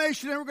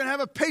proclamation and we're going to have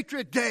a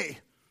Patriot Day.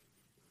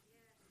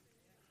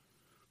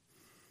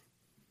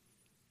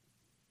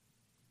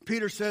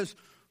 Peter says,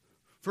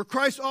 for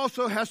Christ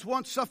also has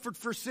once suffered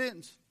for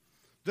sins,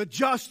 the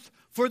just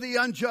for the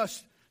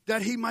unjust,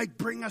 that he might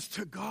bring us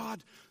to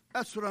God.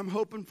 That's what I'm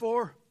hoping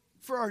for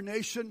our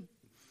nation.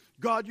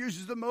 God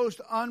uses the most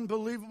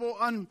unbelievable,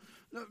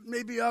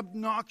 maybe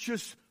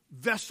obnoxious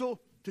vessel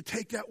to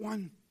take that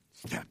one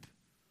step.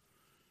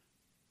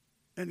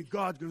 And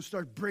God's going to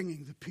start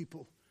bringing the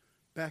people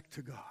back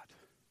to God.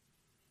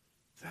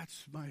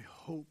 That's my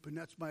hope and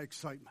that's my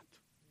excitement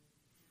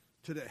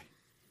today.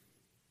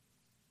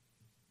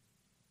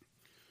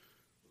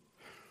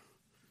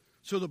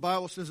 So the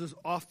Bible says as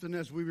often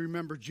as we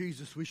remember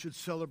Jesus, we should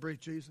celebrate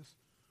Jesus.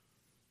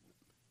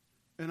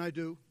 And I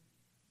do.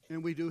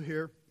 And we do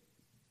here.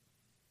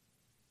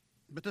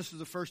 But this is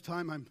the first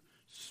time I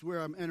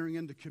swear I'm entering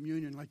into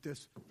communion like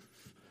this.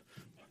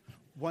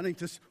 Wanting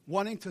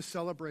to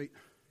celebrate.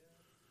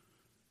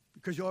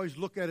 Because you always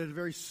look at it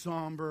very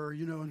somber,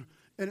 and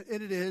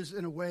it is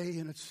in a way,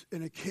 and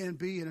it can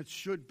be, and it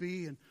should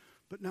be.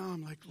 But now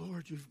I'm like,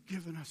 Lord, you've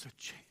given us a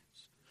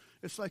chance.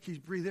 It's like he's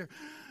breathing there.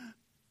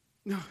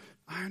 No,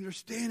 I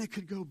understand it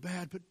could go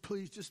bad, but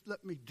please just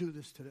let me do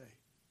this today.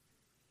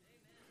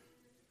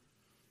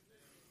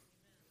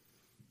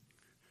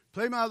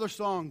 Play my other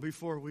song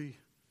before we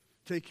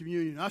take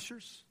communion.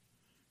 Ushers,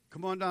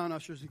 come on down,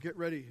 ushers, and get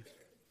ready.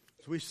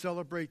 So we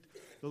celebrate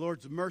the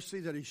Lord's mercy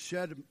that he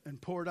shed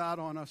and poured out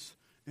on us,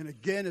 and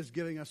again is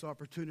giving us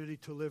opportunity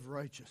to live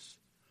righteous.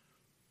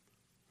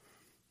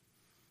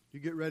 You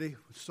get ready.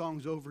 When the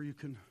song's over, you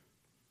can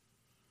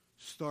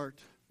start.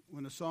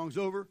 When the song's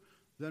over,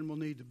 then we'll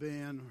need the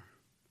band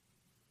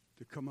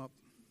to come up.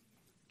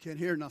 Can't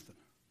hear nothing.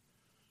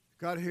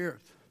 Got to hear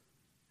it.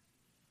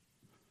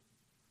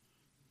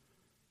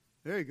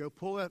 There you go.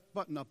 Pull that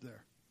button up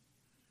there.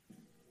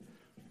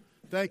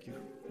 Thank you.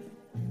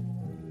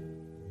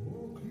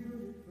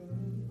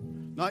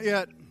 Not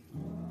yet.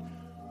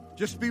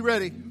 Just be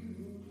ready.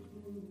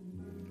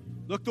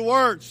 Look the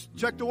words.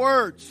 Check the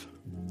words.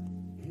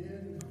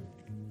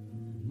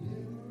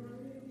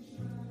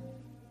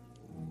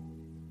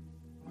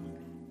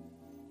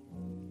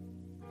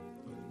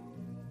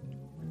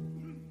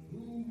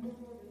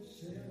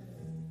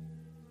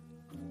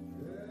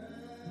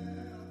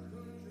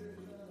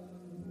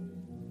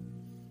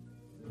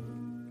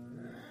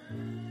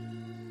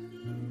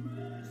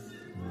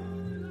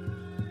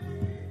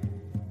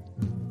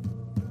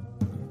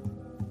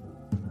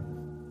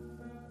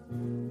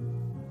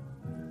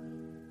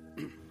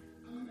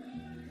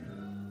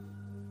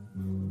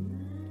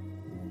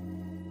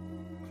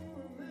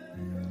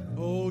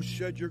 Oh,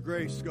 shed your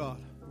grace, God.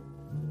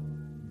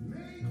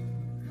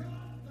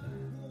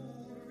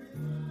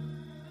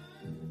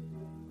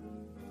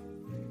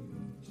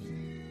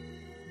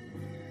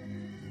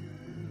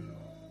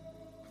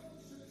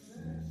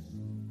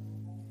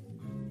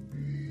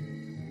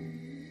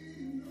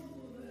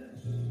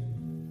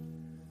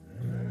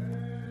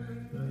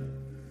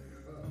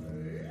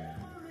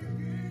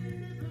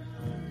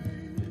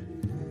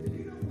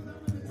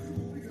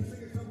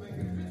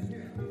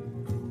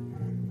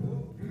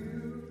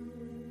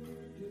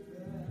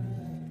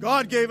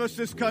 God gave us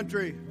this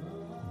country.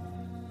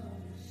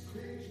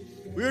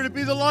 We are to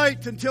be the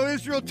light until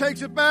Israel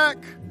takes it back.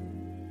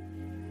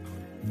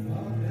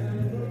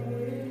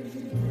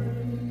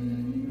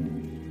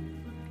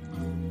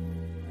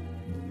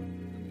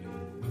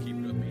 Keep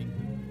it with me.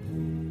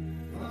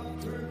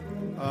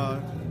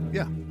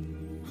 Yeah.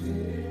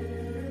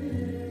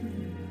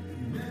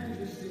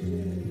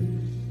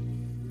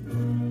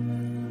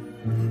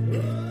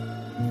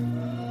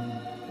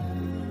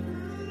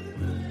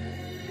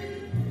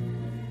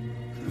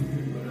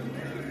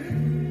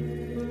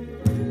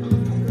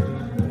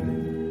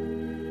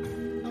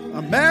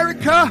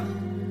 America.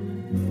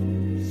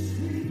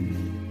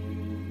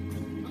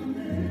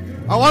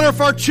 I wonder if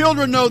our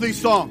children know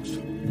these songs.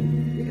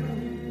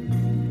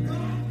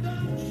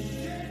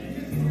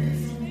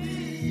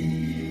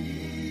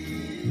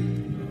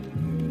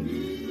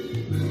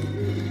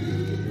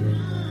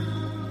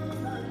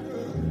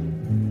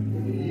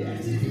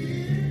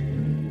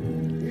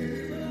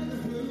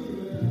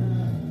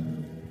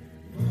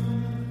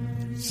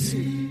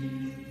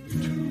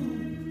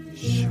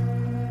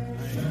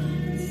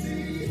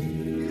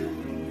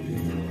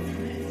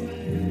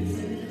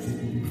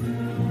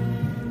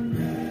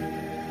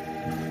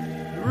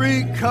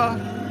 America.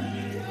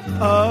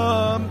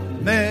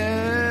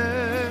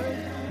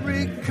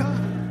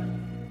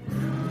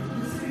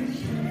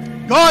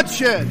 God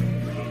shed.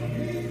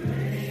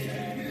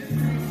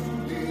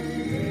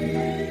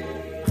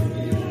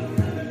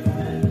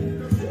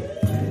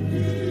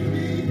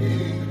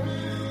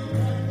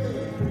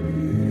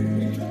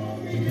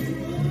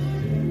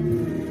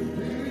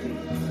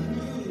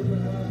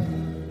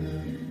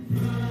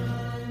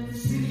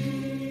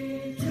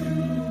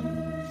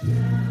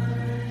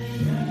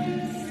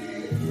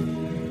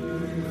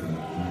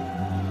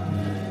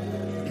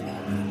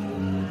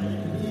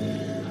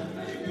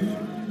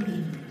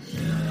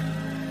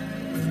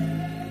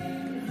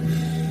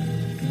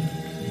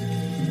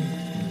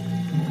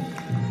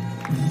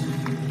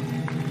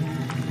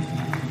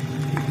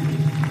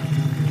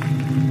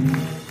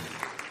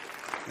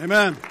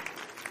 Amen.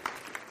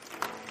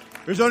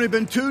 There's only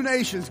been two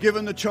nations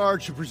given the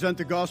charge to present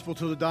the gospel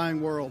to the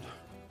dying world.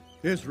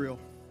 Israel.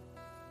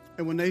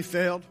 And when they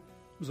failed,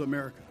 it was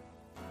America.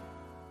 Do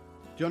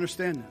you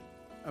understand that?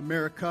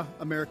 America,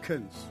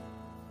 Americans.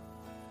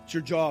 It's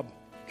your job,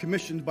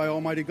 commissioned by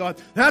Almighty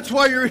God. That's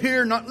why you're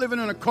here, not living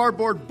in a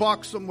cardboard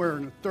box somewhere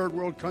in a third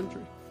world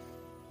country.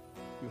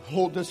 You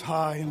hold this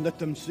high and let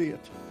them see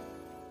it.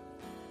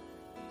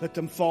 Let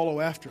them follow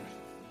after it.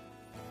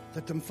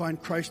 Let them find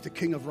Christ the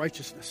King of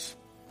righteousness.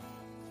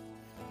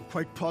 And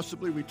quite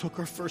possibly we took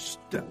our first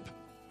step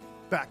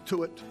back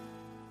to it.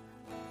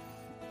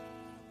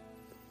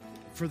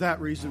 For that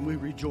reason we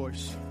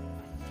rejoice.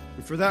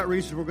 And for that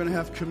reason we're going to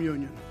have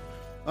communion.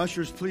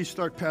 Ushers, please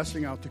start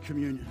passing out the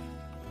communion.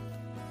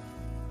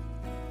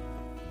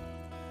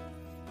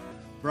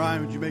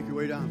 Brian, would you make your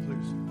way down,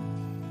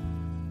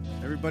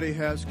 please? Everybody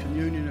has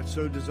communion that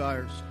so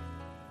desires.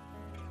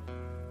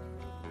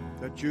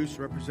 That juice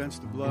represents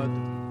the blood.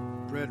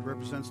 Bread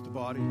represents the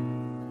body.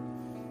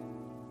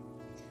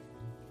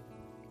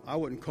 I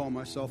wouldn't call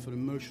myself an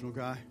emotional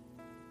guy.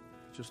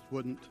 Just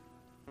wouldn't.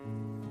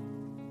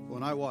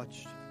 When I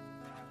watched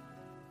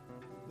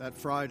that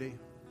Friday,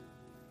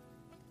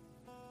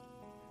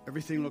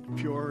 everything looked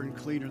purer and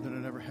cleaner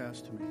than it ever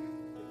has to me.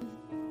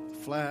 The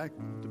flag,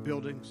 the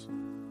buildings,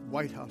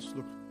 White House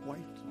looked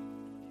white.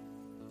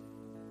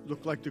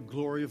 Looked like the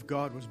glory of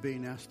God was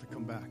being asked to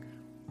come back.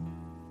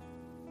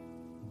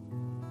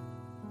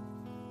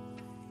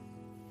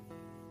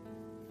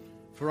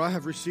 For I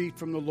have received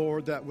from the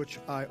Lord that which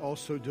I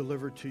also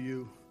delivered to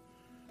you,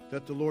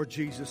 that the Lord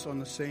Jesus, on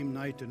the same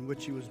night in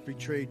which he was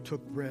betrayed,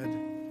 took bread.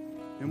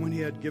 And when he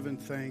had given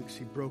thanks,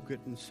 he broke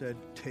it and said,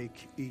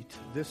 "Take, eat.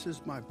 This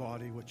is my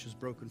body, which is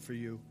broken for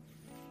you.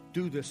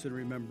 Do this in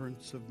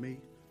remembrance of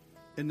me."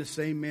 In the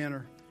same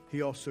manner,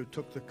 he also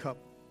took the cup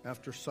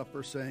after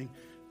supper, saying,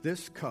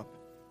 "This cup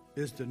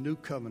is the new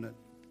covenant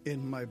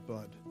in my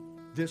blood.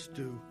 This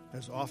do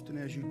as often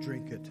as you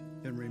drink it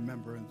in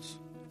remembrance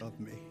of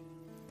me."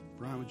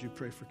 Brian, would you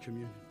pray for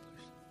communion,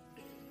 please?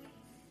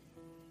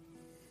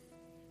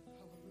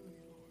 Hallelujah,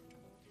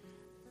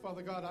 Lord.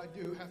 Father God, I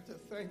do have to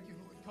thank you,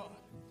 Lord God.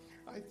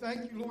 I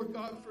thank you, Lord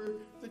God, for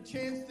the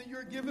chance that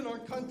you're giving our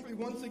country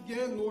once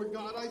again, Lord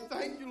God. I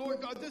thank you, Lord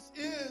God. This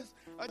is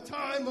a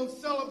time of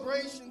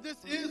celebration.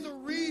 This is a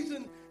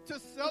reason to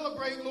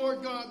celebrate,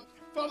 Lord God.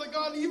 Father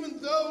God, even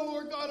though,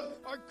 Lord God,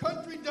 our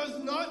country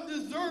does not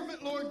deserve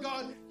it, Lord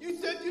God, you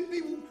said you'd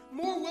be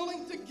more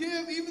willing to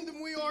give even than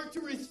we are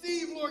to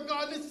receive, Lord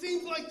God. And it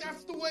seems like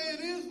that's the way it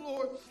is,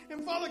 Lord.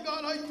 And Father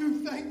God, I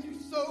do thank you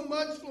so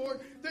much,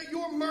 Lord, that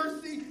your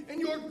mercy and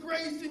your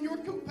grace and your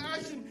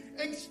compassion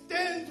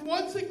extends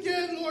once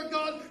again, Lord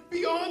God,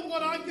 beyond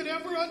what I could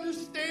ever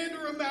understand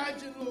or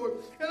imagine, Lord.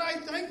 And I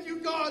thank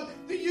you, God,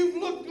 that you've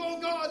looked, oh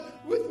God,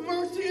 with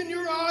mercy in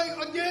your eye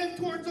again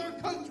towards our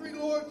country,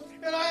 Lord.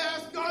 And I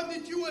ask, God,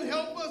 that you would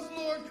help us,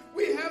 Lord.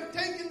 We have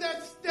taken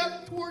that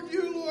step toward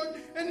you, Lord.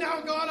 And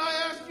now, God, I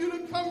ask you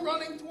to come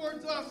running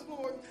towards us,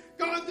 Lord.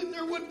 God, that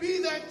there would be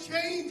that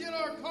change in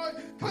our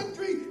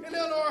country and in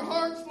our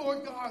hearts,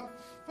 Lord God.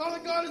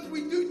 Father God, as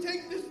we do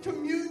take this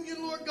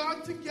communion, Lord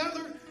God,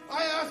 together,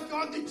 I ask,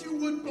 God, that you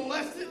would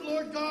bless it,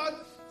 Lord God.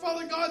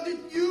 Father God,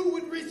 that you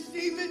would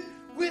receive it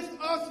with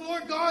us,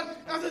 Lord God,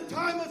 as a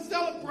time of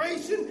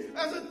celebration,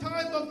 as a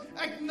time of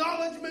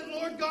acknowledgement,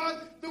 Lord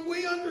God, that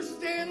we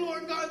understand,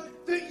 Lord God,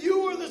 that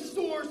you are the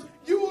source.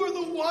 You are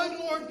the one,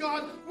 Lord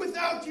God.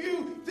 Without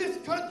you,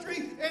 this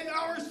country and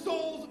our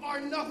souls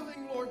are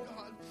nothing, Lord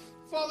God.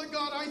 Father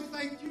God, I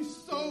thank you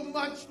so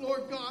much,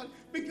 Lord God,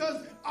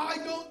 because I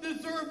don't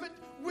deserve it.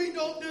 We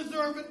don't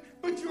deserve it,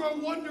 but you're a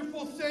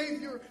wonderful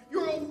Savior.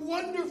 You're a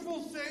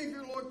wonderful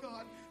Savior, Lord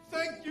God.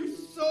 Thank you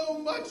so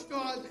much,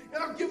 God.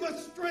 And I'll give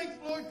us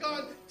strength, Lord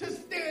God, to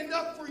stand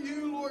up for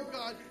you, Lord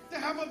God, to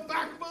have a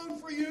backbone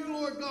for you,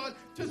 Lord God,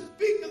 to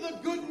speak of the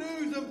good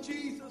news of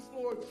Jesus,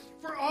 Lord.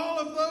 For all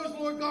of those,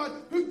 Lord God,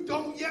 who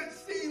don't yet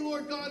see,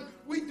 Lord God,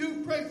 we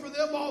do pray for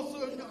them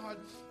also, God.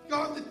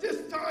 God, that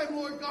this time,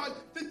 Lord God,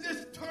 that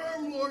this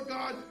term, Lord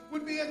God,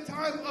 would be a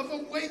time of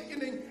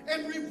awakening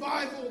and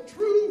revival,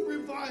 true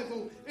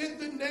revival, in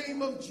the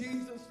name of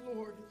Jesus,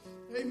 Lord.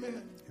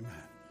 Amen. Amen.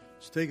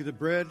 Let's take of the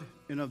bread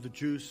and of the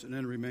juice and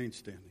then remain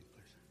standing,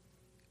 please.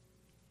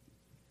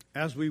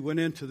 As we went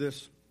into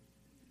this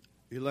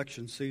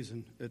election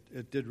season,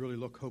 it did really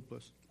look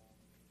hopeless.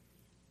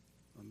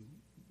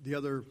 The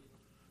other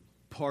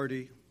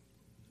party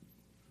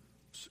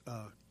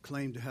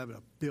claimed to have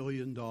 $1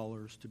 billion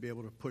to be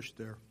able to push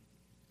their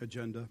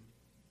agenda.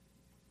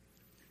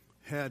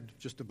 Had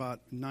just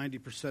about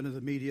 90% of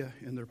the media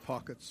in their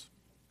pockets.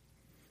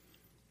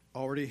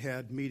 Already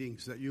had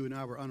meetings that you and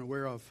I were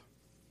unaware of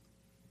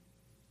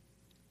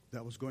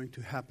that was going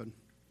to happen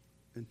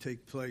and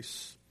take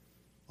place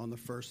on the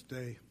first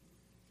day.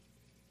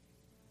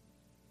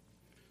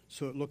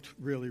 So it looked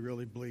really,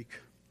 really bleak.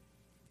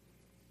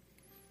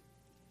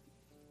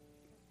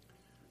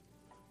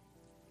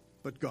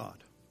 But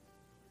God.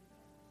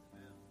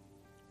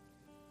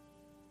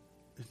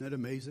 Isn't that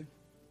amazing?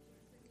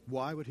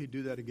 Why would he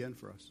do that again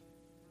for us?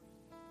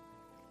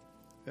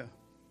 Yeah.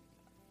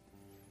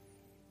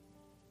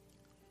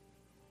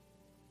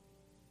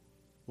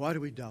 Why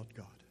do we doubt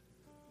God?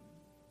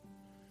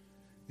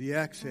 The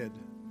axe head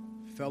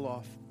fell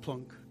off,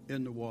 plunk,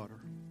 in the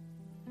water.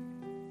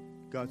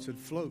 God said,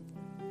 float.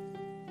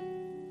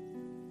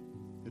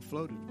 It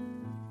floated.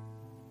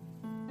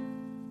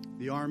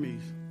 The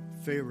armies,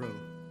 Pharaoh,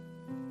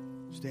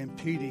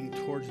 stampeding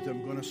towards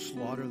them, going to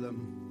slaughter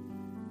them.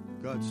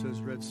 God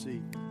says, Red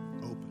Sea,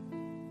 open.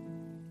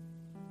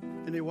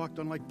 And they walked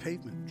on like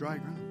pavement, dry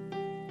ground.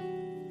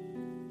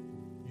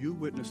 You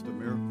witnessed the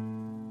miracle.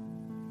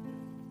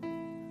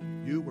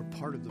 You were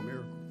part of the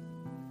miracle.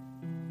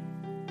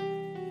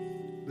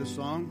 This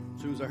song,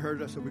 as soon as I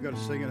heard it, I said, we got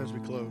to sing it as we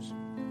close.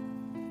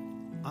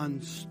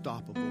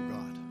 Unstoppable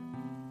God.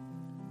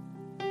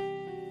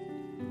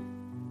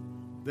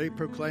 They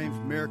proclaimed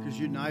America's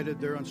united,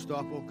 they're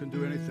unstoppable, can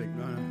do anything.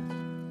 No.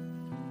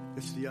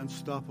 It's the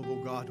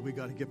unstoppable God we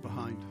got to get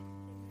behind.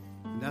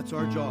 And that's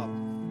our job.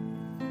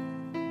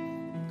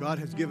 God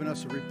has given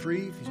us a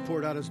reprieve. He's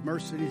poured out his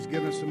mercy. He's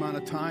given us an amount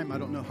of time. I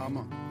don't know how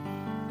much.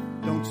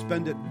 Don't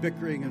spend it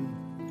bickering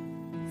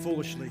and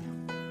foolishly.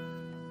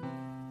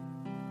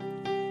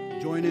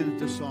 Join in at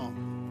this song.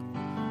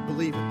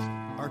 Believe it.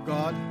 Our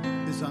God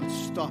is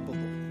unstoppable.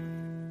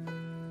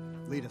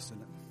 Lead us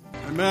in it.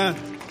 Amen.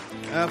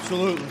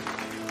 Absolutely.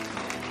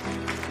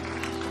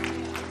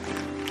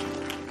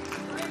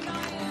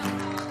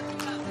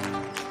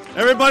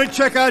 Everybody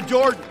check out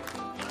Jordan.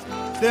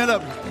 Stand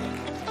up.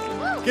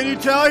 Can you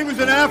tell he was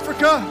in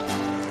Africa?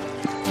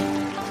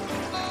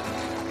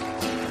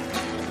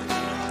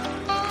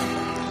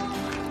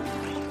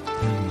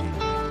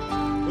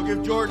 We'll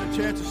give Jordan a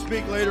chance to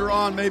speak later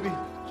on, maybe. I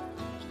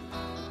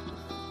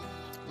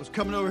was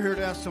coming over here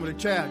to ask somebody.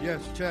 Chad,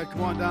 yes, Chad,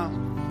 come on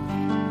down.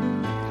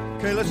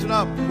 Okay, listen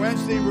up.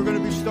 Wednesday, we're going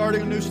to be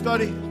starting a new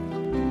study.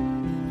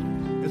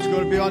 It's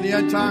going to be on the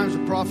end times,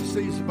 the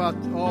prophecies about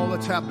all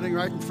that's happening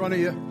right in front of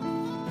you.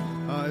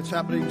 It's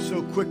happening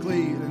so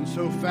quickly and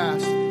so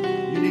fast.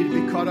 You need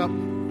to be caught up.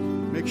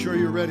 Make sure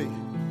you're ready.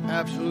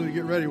 Absolutely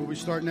get ready. We'll be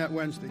starting that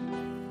Wednesday.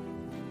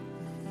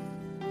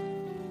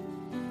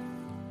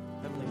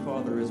 Heavenly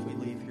Father, as we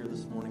leave here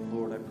this morning,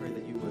 Lord, I pray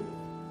that you would,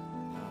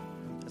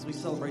 as we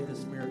celebrate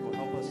this miracle,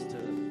 help us to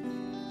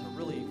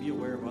really be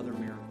aware of other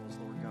miracles,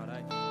 Lord God.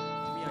 I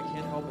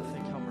can't help but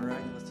think how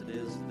miraculous it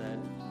is that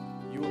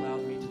you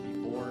allowed me to be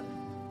born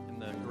in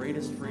the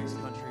greatest, freest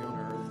country on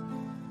earth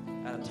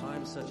at a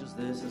time such as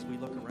this, as we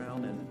look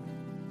around and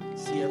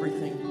see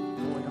everything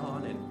going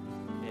on, and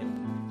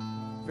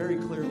very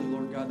clearly,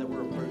 Lord God, that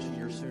we're approaching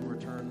your soon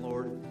return,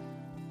 Lord.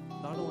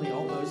 Not only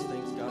all those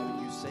things, God,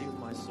 but you saved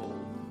my soul.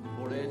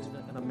 Lord, it's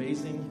an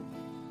amazing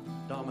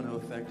domino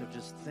effect of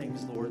just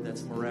things, Lord,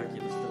 that's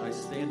miraculous, that I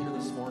stand here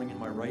this morning in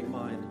my right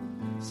mind,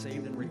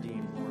 saved and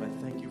redeemed, Lord. I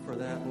thank you for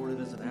that, Lord. It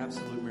is an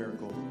absolute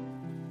miracle.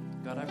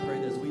 God, I pray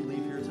that as we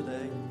leave here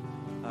today,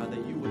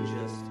 that you would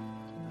just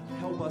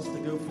help us to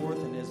go forth,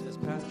 and as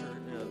Pastor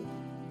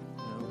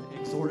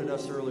exhorted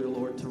us earlier,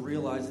 Lord, to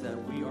realize that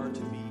we are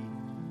to be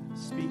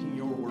speaking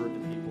your word to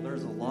people.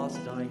 There's a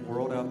lost, dying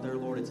world out there,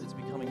 Lord. It's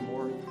becoming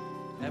more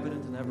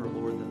evident than ever,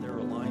 Lord, that there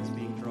are lines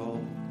being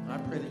drawn. And I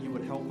pray that you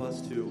would help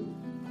us to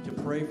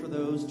pray for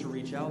those, to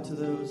reach out to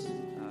those,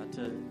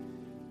 to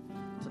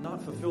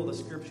not fulfill the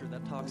scripture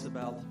that talks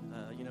about,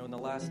 in the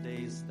last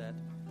days that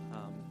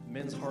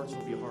men's hearts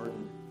will be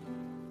hardened.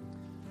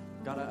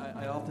 God,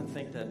 I often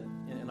think that,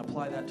 and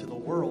apply that to the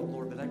world,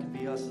 Lord, but that can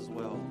be us as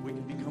well. We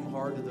can become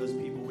hard to those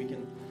people. We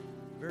can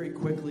very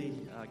quickly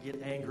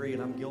get angry,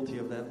 and I'm guilty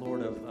of that,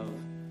 Lord, of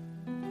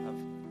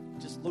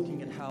just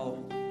looking at how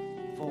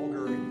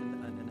vulgar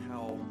and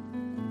how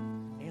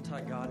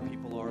anti-God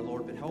people are,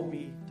 Lord. But help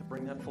me to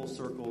bring that full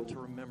circle, to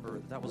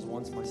remember that was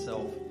once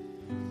myself.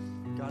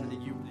 God,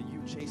 that you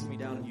chased me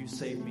down and you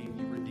saved me and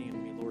you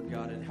redeemed me, Lord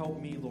God. And help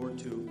me, Lord,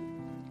 to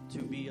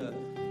be a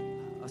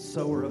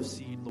sower of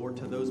seed, Lord,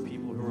 to those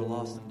people who are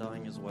lost and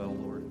dying as well,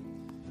 Lord.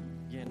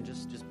 Again,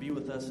 just be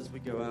with us as we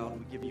go out.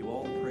 We give you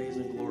all the praise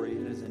and glory.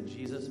 It is in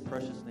Jesus'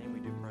 precious name